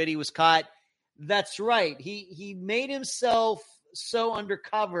anyway. Good, he was caught. That's right. He made himself so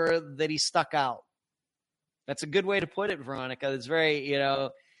undercover that he stuck out. That's a good way to put it, Veronica. It's very,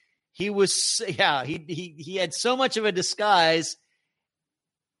 he had so much of a disguise,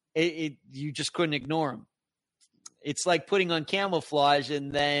 you just couldn't ignore him. It's like putting on camouflage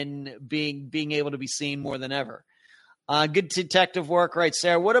and then being able to be seen more than ever. Good detective work, right,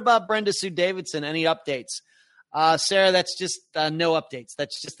 Sarah? What about Brenda Sue Davidson? Any updates? Sarah, that's just no updates.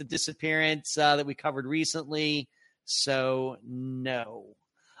 That's just the disappearance that we covered recently. So, no.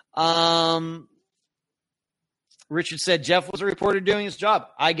 Richard said Jeff was a reporter doing his job.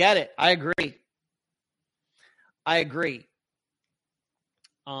 I get it. I agree.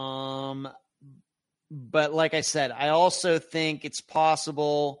 But like I said, I also think it's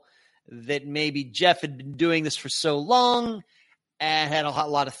possible that maybe Jeff had been doing this for so long and had a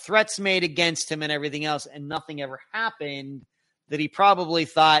lot of threats made against him and everything else, and nothing ever happened, that he probably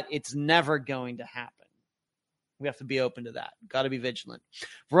thought it's never going to happen. We have to be open to that. Got to be vigilant.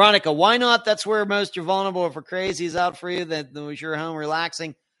 Veronica, why not? That's where most you're vulnerable. If a crazy is out for you, then you're home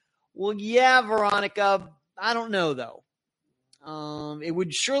relaxing. Well, yeah, Veronica. I don't know, though. It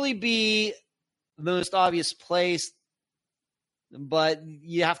would surely be the most obvious place, but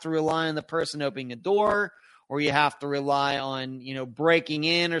you have to rely on the person opening a door, or you have to rely on, breaking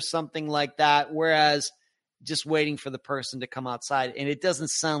in or something like that, whereas just waiting for the person to come outside. And it doesn't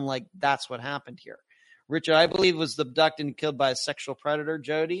sound like that's what happened here. Richard, I believe, was abducted and killed by a sexual predator.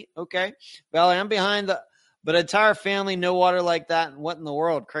 Jodi, okay. Valerie, I'm behind but entire family, no water like that. What in the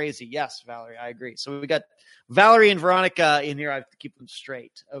world? Crazy. Yes, Valerie, I agree. So we got Valerie and Veronica in here. I have to keep them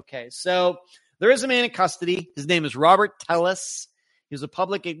straight. Okay, so there is a man in custody. His name is Robert Tellis. He's a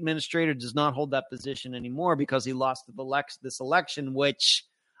public administrator, does not hold that position anymore because he lost this election, which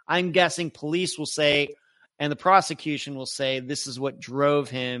I'm guessing police will say, and the prosecution will say, this is what drove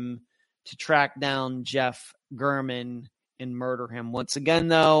him to track down Jeff German and murder him. Once again,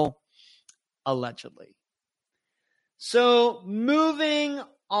 though, allegedly. So moving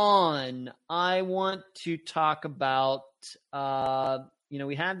on, I want to talk about,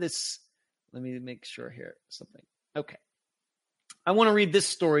 we had this, let me make sure here, something. Okay. I want to read this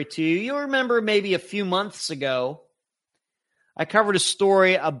story to you. You remember maybe a few months ago, I covered a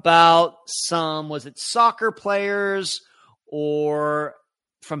story about was it soccer players or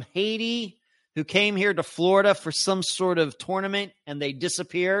from Haiti who came here to Florida for some sort of tournament and they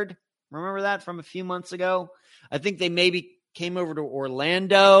disappeared. Remember that from a few months ago? I think they maybe came over to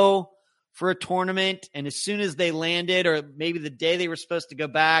Orlando for a tournament, and as soon as they landed, or maybe the day they were supposed to go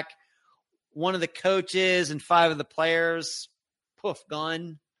back, one of the coaches and 5 of the players, poof,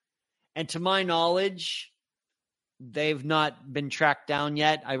 gone. And to my knowledge, they've not been tracked down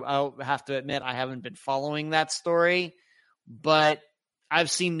yet. I'll have to admit I haven't been following that story, but I've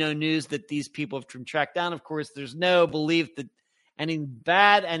seen no news that these people have been tracked down. Of course, there's no belief that anything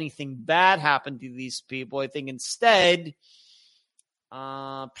bad happened to these people. I think instead,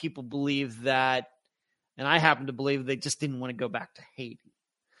 people believe that, and I happen to believe they just didn't want to go back to Haiti.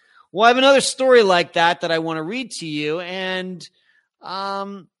 Well, I have another story like that I want to read to you, and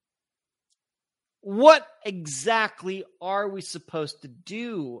what exactly are we supposed to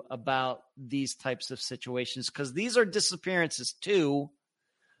do about these types of situations? Because these are disappearances too,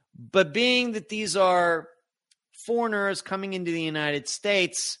 but being that these are foreigners coming into the United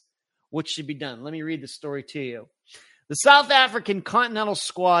States, what should be done? Let me read the story to you. The South African Continental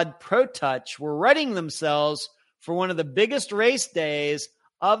squad Pro Touch were readying themselves for one of the biggest race days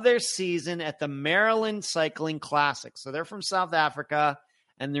of their season at the Maryland Cycling Classic. So they're from South Africa,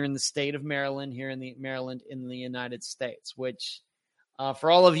 and they're in the state of Maryland, here in the Maryland in the United States, which for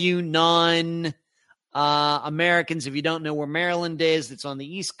all of you non-Americans, if you don't know where Maryland is, it's on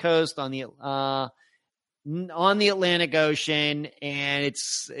the East Coast, on the Atlantic Ocean, and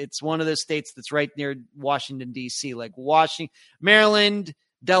it's one of those states that's right near Washington, D.C., like Maryland,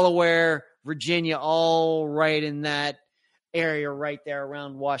 Delaware, Virginia, all right in that area right there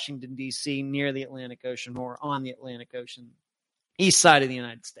around Washington, D.C., near the Atlantic Ocean or on the Atlantic Ocean, east side of the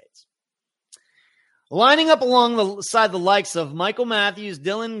United States. Lining up along the side the likes of Michael Matthews,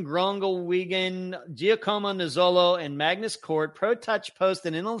 Dylan Grongowigan, Giacomo Nizzolo, and Magnus Cort, Pro Touch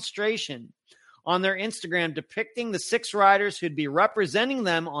posted an illustration on their Instagram depicting the 6 riders who'd be representing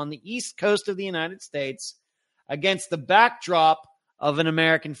them on the east coast of the United States against the backdrop of an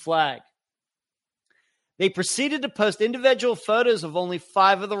American flag. They proceeded to post individual photos of only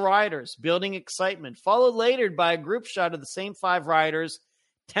 5 of the riders, building excitement, followed later by a group shot of the same 5 riders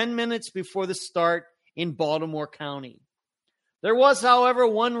 10 minutes before the start in Baltimore County. There was, however,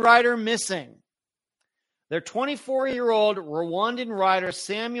 one rider missing. Their 24-year-old Rwandan rider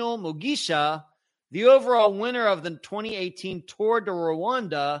Samuel Mugisha, the overall winner of the 2018 Tour de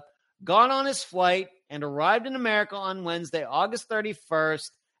Rwanda, got on his flight and arrived in America on Wednesday, August 31st,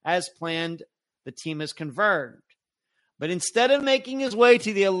 as planned. The team has confirmed. But instead of making his way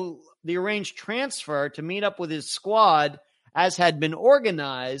to the arranged transfer to meet up with his squad, as had been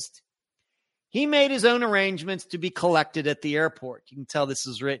organized, he made his own arrangements to be collected at the airport. You can tell this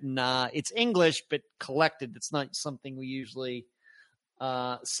is written, it's English, but collected. It's not something we usually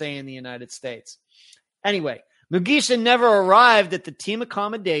say in the United States. Anyway, Mugisha never arrived at the team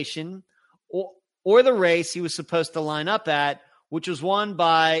accommodation or the race he was supposed to line up at, which was won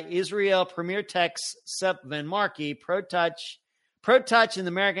by Israel Premier Tech's Sepp Van Markey. Pro Touch and the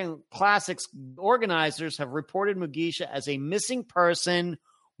American Classics organizers have reported Mugisha as a missing person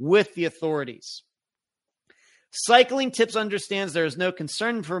with the authorities. Cycling Tips understands there is no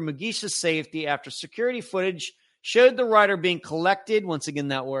concern for Mugisha's safety after security footage showed the rider being collected, once again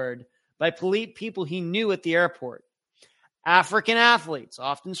that word, by people he knew at the airport. African athletes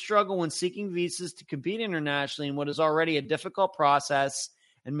often struggle when seeking visas to compete internationally in what is already a difficult process,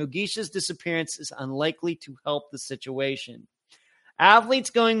 and Mugisha's disappearance is unlikely to help the situation. Athletes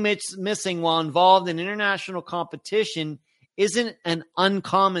going missing while involved in international competition isn't an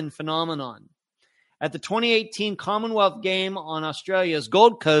uncommon phenomenon. At the 2018 Commonwealth Game on Australia's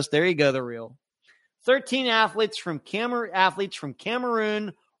Gold Coast, there you go, the real, 13 athletes from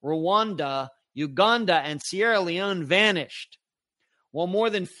Cameroon, Rwanda, Uganda, and Sierra Leone vanished, while more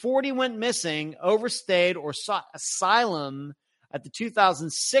than 40 went missing, overstayed, or sought asylum at the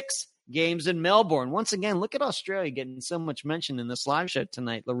 2006 Games in Melbourne. Once again, look at Australia getting so much mention in this live show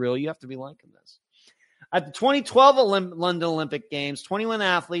tonight, LaReal. You have to be liking this. At the 2012 London Olympic Games, 21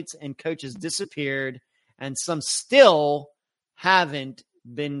 athletes and coaches disappeared, and some still haven't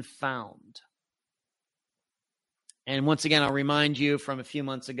been found. And once again, I'll remind you from a few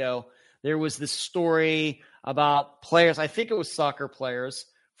months ago, there was this story about players, I think it was soccer players,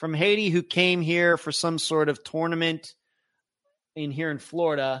 from Haiti who came here for some sort of tournament here in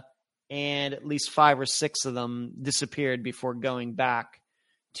Florida, and at least 5 or 6 of them disappeared before going back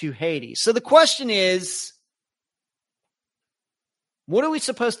to Haiti. So the question is, what are we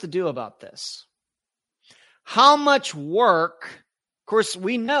supposed to do about this? How much work? Of course,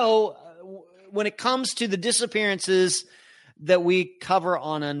 we know when it comes to the disappearances that we cover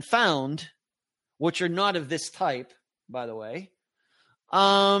on Unfound, which are not of this type, by the way,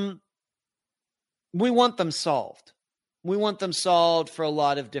 we want them solved. We want them solved for a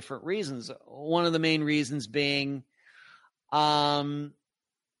lot of different reasons. One of the main reasons being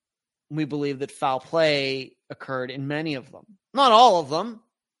we believe that foul play occurred in many of them. Not all of them.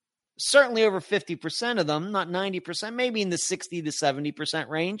 certainly over 50% of them, not 90%, maybe in the 60 to 70%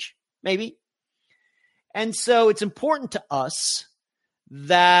 range, maybe. And so it's important to us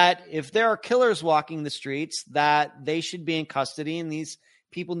that if there are killers walking the streets, that they should be in custody, and these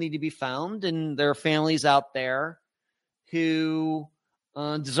people need to be found, and there are families out there who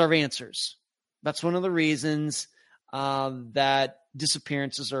deserve answers. That's one of the reasons that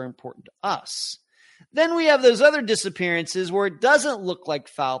disappearances are important to us. Then we have those other disappearances where it doesn't look like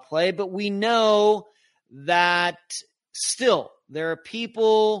foul play, but we know that still there are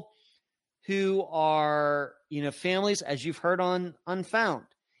people who are, families, as you've heard on Unfound.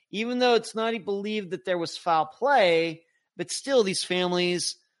 Even though it's not believed that there was foul play, but still these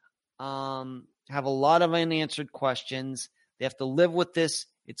families have a lot of unanswered questions. They have to live with this.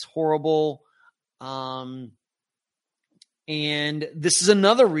 It's horrible. And this is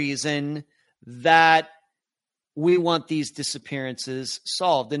another reason that we want these disappearances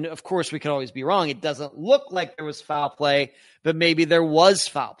solved. And of course, we could always be wrong. It doesn't look like there was foul play, but maybe there was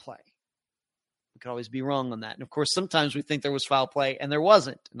foul play. We could always be wrong on that. And of course, sometimes we think there was foul play and there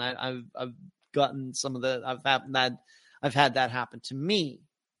wasn't. And I've gotten some of the, I've had that happen to me.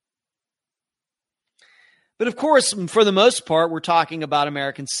 But of course, for the most part, we're talking about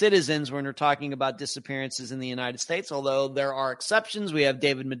American citizens when we're talking about disappearances in the United States, although there are exceptions. We have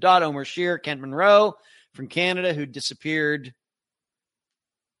David Madotte, Omar Shear, Kent Monroe from Canada, who disappeared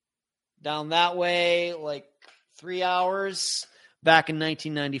down that way like 3 hours back in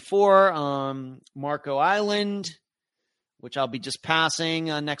 1994. Marco Island, which I'll be just passing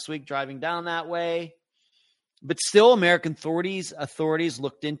next week, driving down that way. But still, American authorities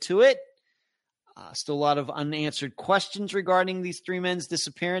looked into it. Still a lot of unanswered questions regarding these three men's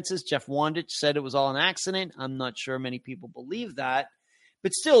disappearances. Jeff Wandich said it was all an accident. I'm not sure many people believe that.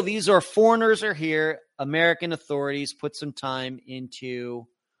 But still, these are foreigners are here. American authorities put some time into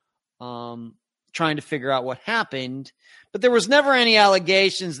trying to figure out what happened. But there was never any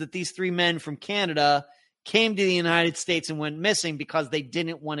allegations that these three men from Canada came to the United States and went missing because they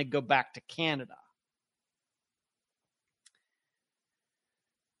didn't want to go back to Canada.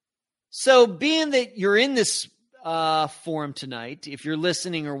 So being that you're in this forum tonight, if you're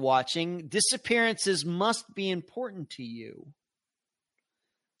listening or watching, disappearances must be important to you.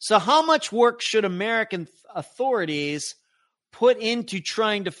 So how much work should American authorities put into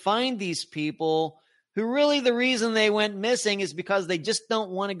trying to find these people who really the reason they went missing is because they just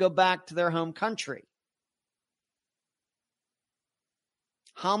don't want to go back to their home country?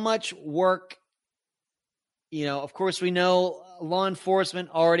 How much work, of course we know law enforcement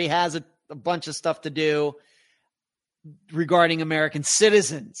already has a bunch of stuff to do regarding American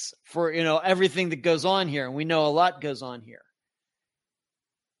citizens for, everything that goes on here. And we know a lot goes on here.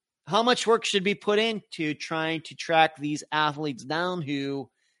 How much work should be put into trying to track these athletes down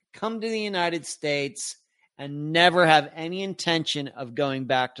who come to the United States and never have any intention of going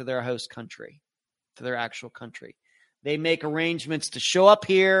back to their host country, to their actual country? They make arrangements to show up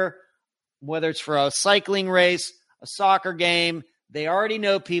here, whether it's for a cycling race, a soccer game. They already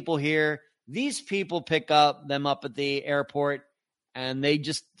know people here. These people pick them up at the airport, and they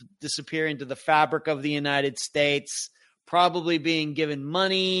just disappear into the fabric of the United States, probably being given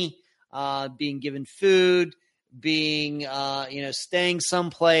money, being given food, being, staying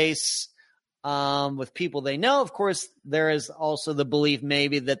someplace with people they know. Of course, there is also the belief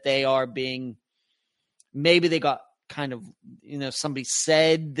maybe that they are maybe they got kind of, somebody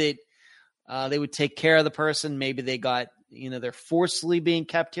said that they would take care of the person. Maybe they got, they're forcibly being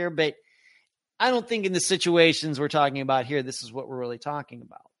kept here. But I don't think in the situations we're talking about here, this is what we're really talking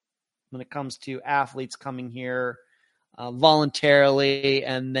about when it comes to athletes coming here voluntarily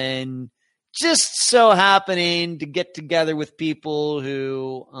and then just so happening to get together with people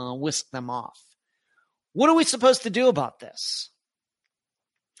who whisk them off. What are we supposed to do about this?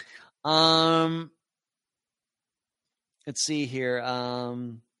 Let's see here.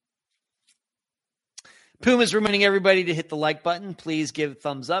 Puma's reminding everybody to hit the like button. Please give a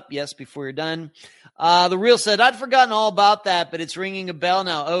thumbs up. Yes, before you're done. The Real said, I'd forgotten all about that, but it's ringing a bell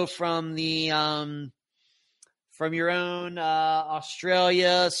now. Oh, from the from your own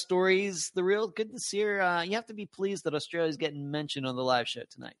Australia stories. The Real, good to see her. You have to be pleased that Australia's getting mentioned on the live show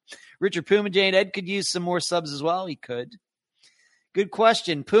tonight. Richard Puma, Jane Ed could use some more subs as well. He could. Good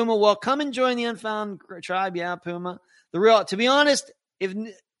question. Puma, well, come and join the Unfound tribe. Yeah, Puma. The Real, to be honest,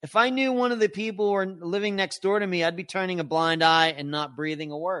 if I knew one of the people were living next door to me, I'd be turning a blind eye and not breathing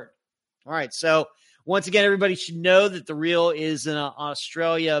a word. All right. So once again, everybody should know that The Real is an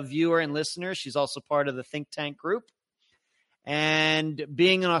Australia viewer and listener. She's also part of the Think Tank group. And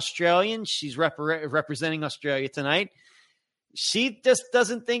being an Australian, she's representing Australia tonight. she just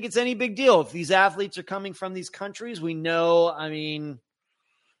doesn't think it's any big deal. If these athletes are coming from these countries, we know, I mean,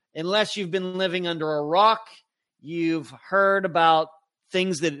 unless you've been living under a rock, you've heard about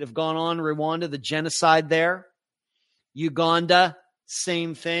things that have gone on. Rwanda, the genocide there. Uganda,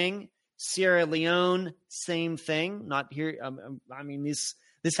 same thing. Sierra Leone, same thing. Not here. I mean,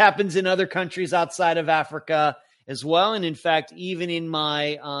 this happens in other countries outside of Africa as well. And in fact, even in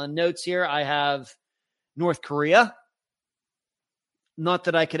my notes here, I have North Korea. Not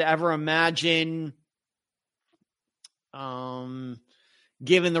that I could ever imagine,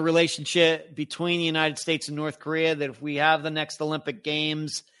 given the relationship between the United States and North Korea, that if we have the next Olympic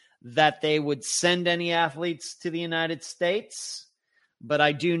Games, that they would send any athletes to the United States. But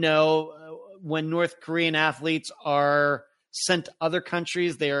I do know when North Korean athletes are sent to other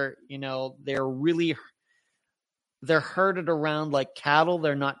countries, they're herded around like cattle.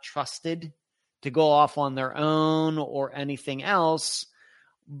 They're not trusted to go off on their own or anything else.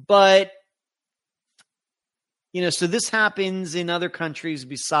 But, so this happens in other countries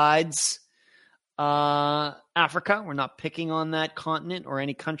besides Africa. We're not picking on that continent or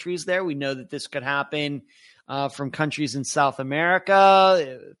any countries there. We know that this could happen from countries in South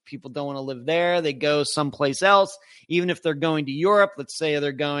America. People don't want to live there. They go someplace else. Even if they're going to Europe, let's say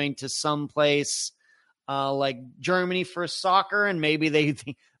they're going to someplace like Germany for soccer, and maybe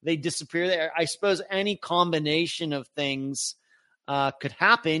they disappear there. I suppose any combination of things could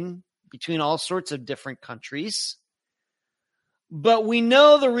happen between all sorts of different countries. But we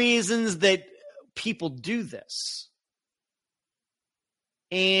know the reasons that people do this.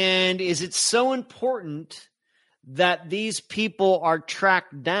 And is it so important that these people are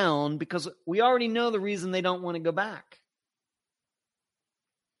tracked down? Because we already know the reason they don't want to go back.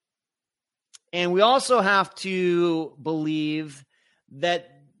 And we also have to believe that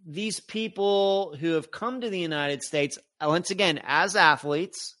these people who have come to the United States, once again, as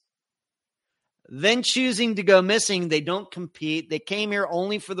athletes, then choosing to go missing, they don't compete. They came here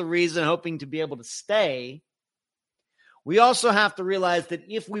only for the reason, hoping to be able to stay. We also have to realize that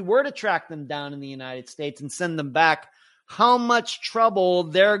if we were to track them down in the United States and send them back, how much trouble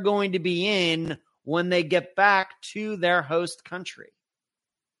they're going to be in when they get back to their host country.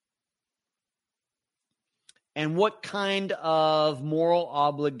 And what kind of moral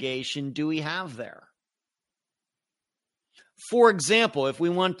obligation do we have there? For example, if we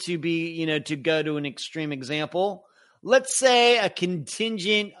want to be, to go to an extreme example, let's say a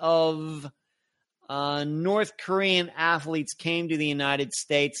contingent of North Korean athletes came to the United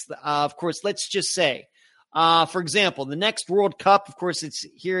States. Of course, let's just say, for example, the next World Cup, of course, it's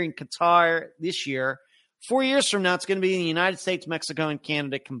here in Qatar this year. 4 years from now, it's going to be in the United States, Mexico, and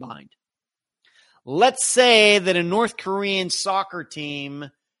Canada combined. Let's say that a North Korean soccer team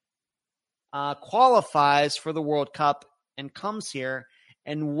qualifies for the World Cup and comes here.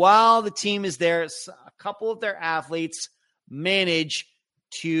 And while the team is there, a couple of their athletes manage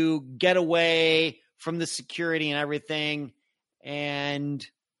to get away from the security and everything and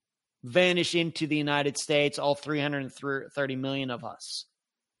vanish into the United States, all 330 million of us.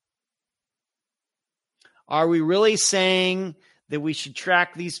 Are we really saying that we should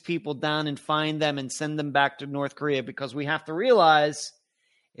track these people down and find them and send them back to North Korea? Because we have to realize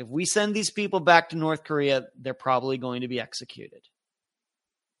if we send these people back to North Korea, they're probably going to be executed.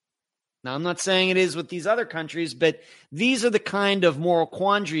 Now, I'm not saying it is with these other countries, but these are the kind of moral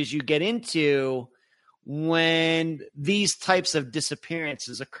quandaries you get into when these types of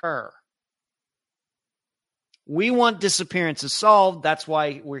disappearances occur. We want disappearances solved. That's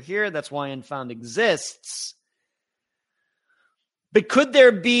why we're here. That's why Unfound exists. But could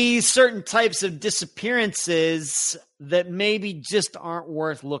there be certain types of disappearances that maybe just aren't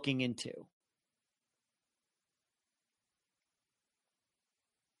worth looking into?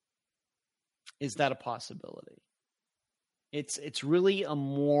 Is that a possibility? It's really a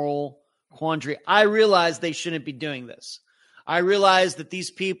moral quandary. I realize they shouldn't be doing this. I realize that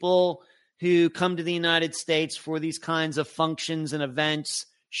these people who come to the United States for these kinds of functions and events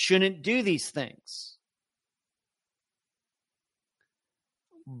shouldn't do these things.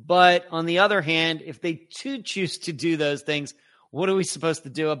 But on the other hand, if they do choose to do those things, what are we supposed to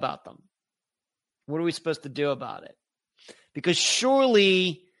do about them? What are we supposed to do about it? Because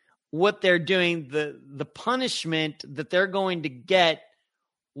surely what they're doing, the punishment that they're going to get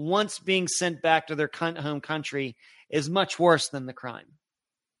once being sent back to their home country is much worse than the crime.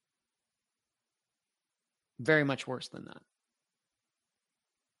 Very much worse than that.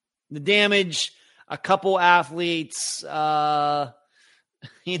 The damage a couple athletes, do on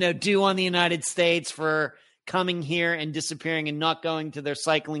the United States for coming here and disappearing and not going to their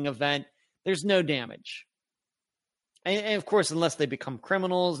cycling event, there's no damage. And of course, unless they become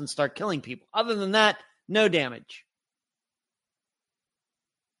criminals and start killing people. Other than that, no damage.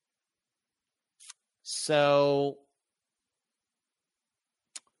 So,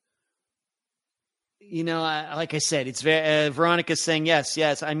 like I said, it's Veronica's saying,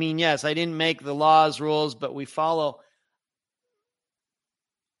 yes. I mean, yes, I didn't make the laws, rules, but we follow.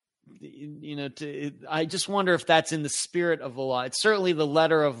 I just wonder if that's in the spirit of the law. It's certainly the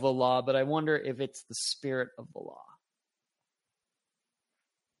letter of the law, but I wonder if it's the spirit of the law.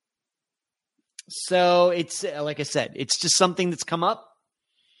 So it's, like I said, it's just something that's come up.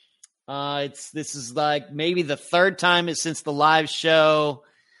 This is like maybe the third time since the live show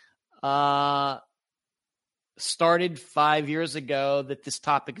started 5 years ago that this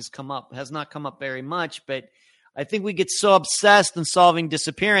topic has come up. It has not come up very much, but I think we get so obsessed in solving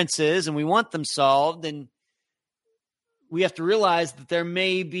disappearances and we want them solved, and we have to realize that there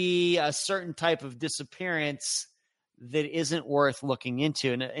may be a certain type of disappearance that isn't worth looking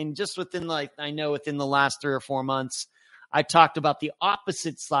into. And just within within the last 3 or 4 months, I talked about the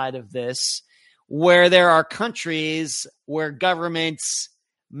opposite side of this, where there are countries where governments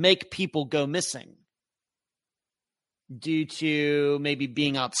make people go missing due to maybe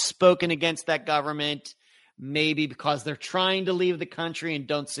being outspoken against that government, maybe because they're trying to leave the country and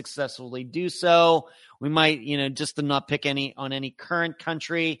don't successfully do so. We might, just to not pick on any current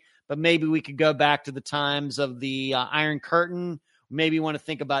country, but maybe we could go back to the times of the Iron Curtain. Maybe you want to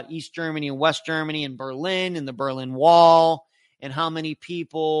think about East Germany and West Germany and Berlin and the Berlin Wall and how many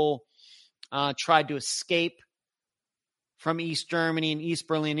people tried to escape from East Germany and East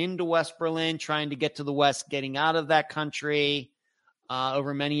Berlin into West Berlin, trying to get to the West, getting out of that country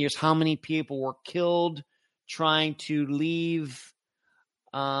over many years. How many people were killed trying to leave?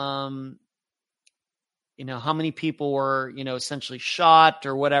 How many people were, essentially shot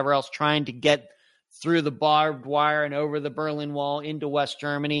or whatever else, trying to get through the barbed wire and over the Berlin Wall into West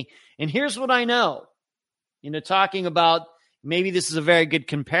Germany. And here's what I know, talking about, maybe this is a very good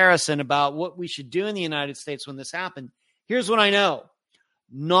comparison about what we should do in the United States when this happened. Here's what I know.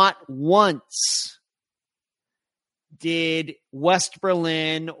 Not once did West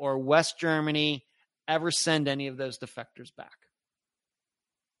Berlin or West Germany ever send any of those defectors back.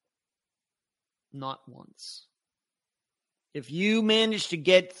 Not once. If you manage to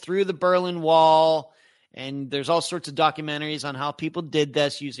get through the Berlin Wall, and there's all sorts of documentaries on how people did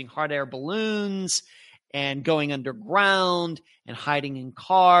this using hot air balloons and going underground and hiding in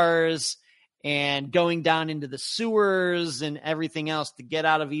cars and going down into the sewers and everything else to get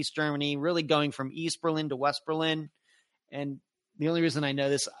out of East Germany, really going from East Berlin to West Berlin. And the only reason I know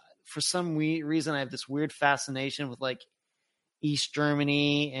this, for some reason, I have this weird fascination with like East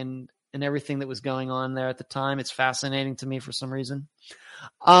Germany and everything that was going on there at the time. It's fascinating to me for some reason.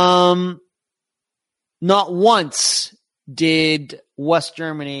 Not once did West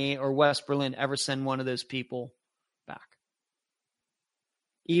Germany or West Berlin ever send one of those people back,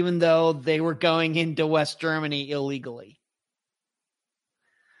 even though they were going into West Germany illegally.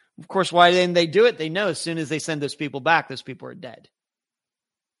 Of course, why didn't they do it? They know as soon as they send those people back, those people are dead.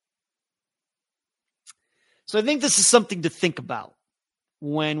 So I think this is something to think about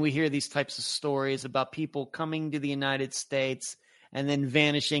when we hear these types of stories about people coming to the United States and then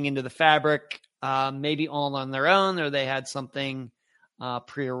vanishing into the fabric, maybe all on their own, or they had something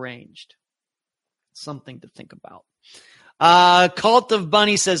prearranged. Something to think about. Cult of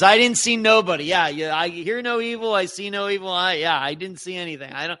Bunny says, I didn't see nobody. Yeah, I hear no evil. I see no evil. I didn't see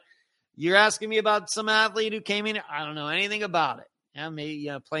anything. You're asking me about some athlete who came in. I don't know anything about it. Yeah, maybe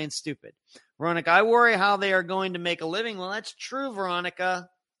playing stupid. Veronica, I worry how they are going to make a living. Well, that's true, Veronica.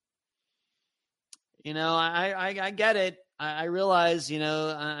 I get it. I realize,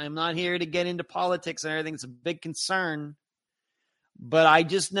 I'm not here to get into politics and everything. It's a big concern. But I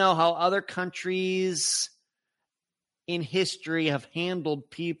just know how other countries in history have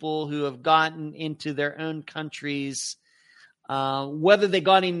handled people who have gotten into their own countries, whether they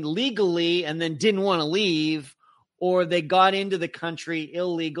got in legally and then didn't want to leave, or they got into the country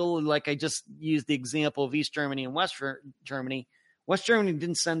illegal. Like I just used the example of East Germany and West Germany. West Germany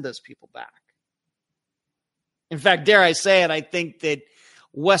didn't send those people back. In fact, dare I say it, I think that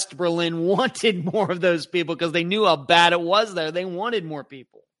West Berlin wanted more of those people because they knew how bad it was there. They wanted more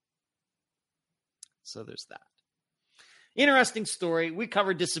people. So there's that. Interesting story. We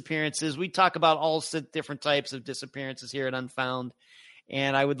cover disappearances. We talk about all different types of disappearances here at Unfound.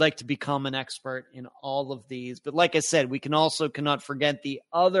 And I would like to become an expert in all of these. But like I said, we cannot forget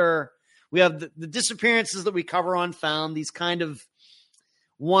we have the disappearances that we cover on Found, these kind of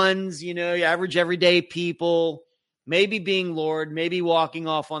ones, average everyday people, maybe being lured, maybe walking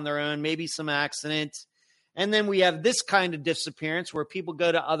off on their own, maybe some accident, And then we have this kind of disappearance where people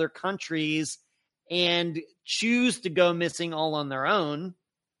go to other countries and choose to go missing all on their own.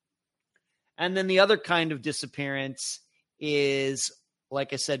 And then the other kind of disappearance is,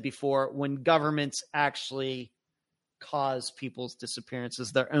 like I said before, when governments actually cause people's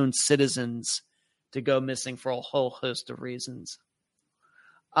disappearances, their own citizens to go missing for a whole host of reasons.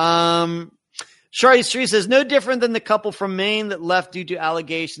 Shari Street says, no different than the couple from Maine that left due to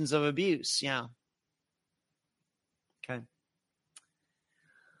allegations of abuse. Yeah. Okay.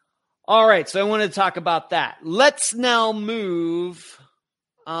 All right. So I wanted to talk about that. Let's now move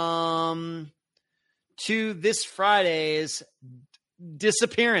to this Friday's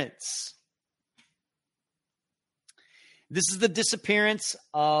disappearance. This is the disappearance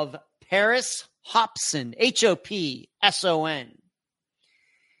of Paris Hopson, Hopson.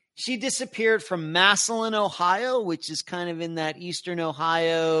 She disappeared from Massillon, Ohio, which is kind of in that eastern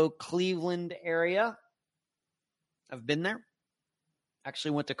Ohio, Cleveland area. I've been there.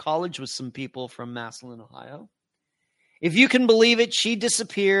 Actually went to college with some people from Massillon, Ohio. If you can believe it, she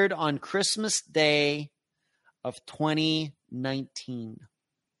disappeared on Christmas Day of 2019.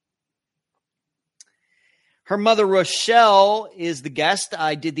 Her mother, Rochelle, is the guest.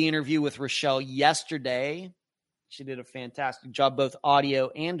 I did the interview with Rochelle yesterday. She did a fantastic job, both audio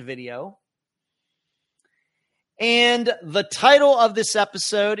and video. And the title of this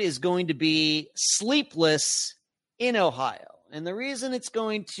episode is going to be Sleepless in Ohio. And the reason it's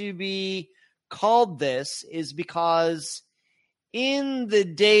going to be called this is because in the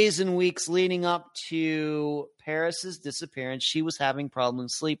days and weeks leading up to Paris's disappearance, she was having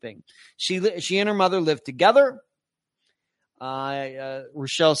problems sleeping. She and her mother lived together.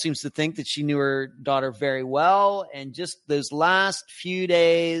 Rochelle seems to think that she knew her daughter very well. And just those last few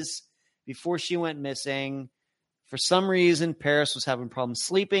days before she went missing, for some reason, Paris was having problems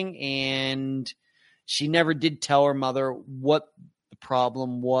sleeping, and she never did tell her mother what the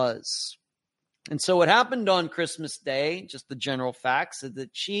problem was. And so what happened on Christmas Day, just the general facts, is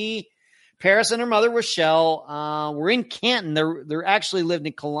that Paris and her mother, Rochelle, were in Canton. They're actually lived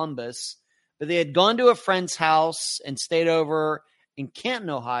in Columbus, but they had gone to a friend's house and stayed over in Canton,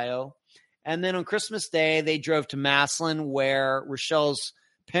 Ohio. And then on Christmas Day, they drove to Massillon, where Rochelle's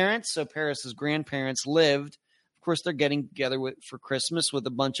parents, so Paris's grandparents, lived. Of course, they're getting together for Christmas with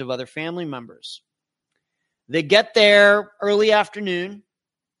a bunch of other family members. They get there early afternoon,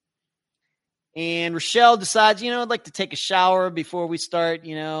 and Rochelle decides, I'd like to take a shower before we start,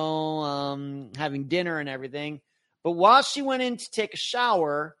 having dinner and everything. But while she went in to take a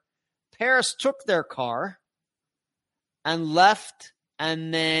shower, Paris took their car and left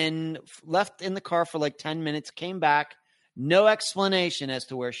in the car for like 10 minutes, came back, no explanation as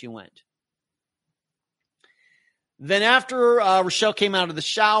to where she went. Then after Rochelle came out of the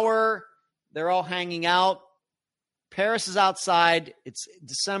shower, they're all hanging out. Paris is outside. It's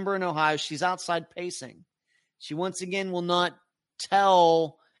December in Ohio. She's outside pacing. She once again will not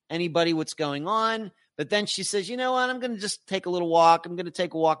tell anybody what's going on. But then she says, you know what? I'm going to just take a little walk. I'm going to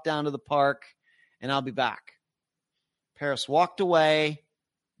take a walk down to the park, and I'll be back. Paris walked away,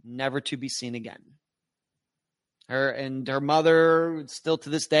 never to be seen again. Her mother, still to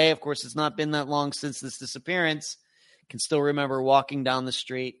this day, of course, it's not been that long since this disappearance, can still remember walking down the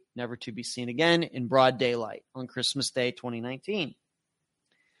street, never to be seen again, in broad daylight on Christmas Day 2019.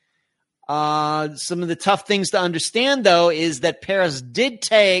 Some of the tough things to understand, though, is that Paris did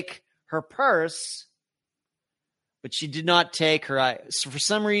take her purse, but she did not take her. So for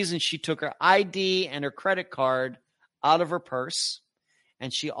some reason, she took her ID and her credit card out of her purse,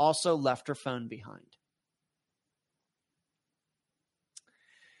 and she also left her phone behind.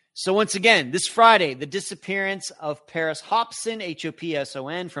 So once again, this Friday, the disappearance of Paris Hopson,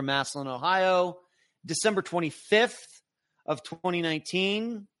 Hopson, from Massillon, Ohio, December 25th of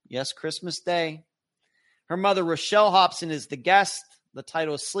 2019. Yes, Christmas Day. Her mother, Rochelle Hopson, is the guest. The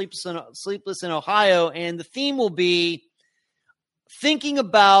title is Sleepless in Ohio, and the theme will be thinking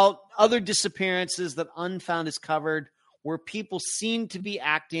about other disappearances that Unfound has covered where people seem to be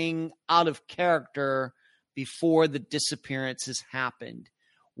acting out of character before the disappearance has happened.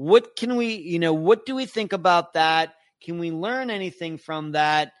 What can what do we think about that? Can we learn anything from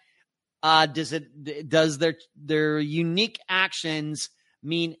that? Does their unique actions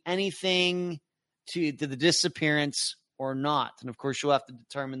mean anything to the disappearance or not? And of course, you'll have to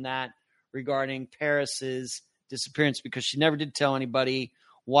determine that regarding Paris's disappearance, because she never did tell anybody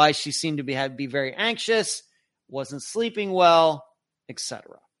why she seemed to be very anxious, wasn't sleeping well,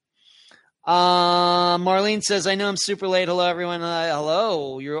 etc. Marlene says, I know I'm super late. Hello, everyone.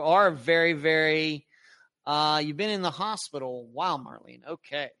 Hello. You are very, very, you've been in the hospital. Wow, Marlene.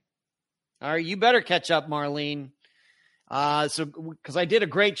 Okay. All right, you better catch up, Marlene. Because I did a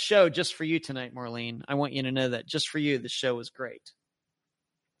great show just for you tonight, Marlene. I want you to know that just for you, the show was great.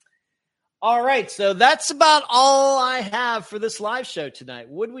 All right, so that's about all I have for this live show tonight.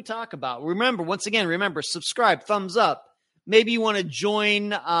 What did we talk about? Remember, subscribe, thumbs up. Maybe you want to join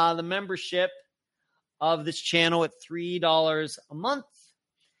the membership of this channel at $3 a month.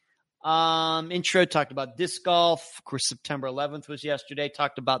 Intro talked about disc golf. Of course, September 11th was yesterday.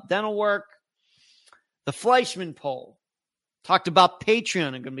 Talked about dental work. The Fleischman poll. Talked about Patreon.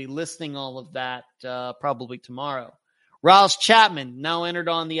 I'm going to be listing all of that probably tomorrow. Rouse Chapman, now entered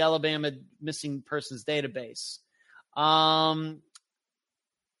on the Alabama Missing Persons Database. Talked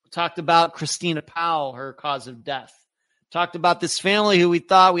about Christina Powell, her cause of death. Talked about this family who we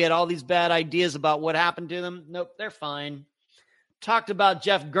thought we had all these bad ideas about what happened to them. Nope, they're fine. Talked about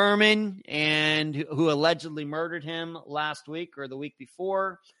Jeff Gurman and who allegedly murdered him last week or the week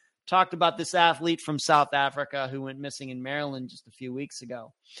before. Talked about this athlete from South Africa who went missing in Maryland just a few weeks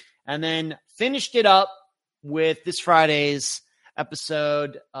ago. And then finished it up with this Friday's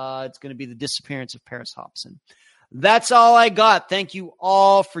episode. It's going to be the disappearance of Paris Hobson. That's all I got. Thank you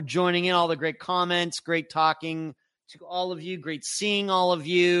all for joining in, all the great comments, great talking to all of you, great seeing all of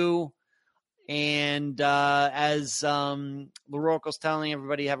you. And as LaRocco's telling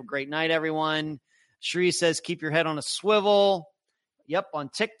everybody, have a great night, everyone. Cherie says, keep your head on a swivel. Yep, on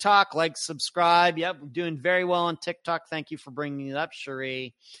TikTok, like, subscribe. Yep, we're doing very well on TikTok. Thank you for bringing it up,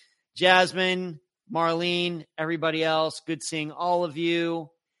 Cherie. Jasmine, Marlene, everybody else, good seeing all of you.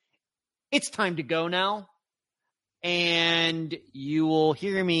 It's time to go now. And you will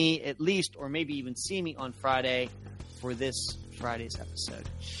hear me at least, or maybe even see me on Friday for this Friday's episode.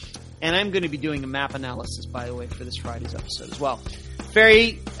 And I'm going to be doing a map analysis, by the way, for this Friday's episode as well.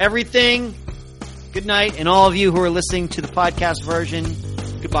 Ferry, everything, good night. And all of you who are listening to the podcast version,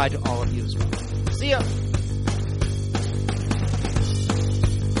 goodbye to all of you as well. See ya.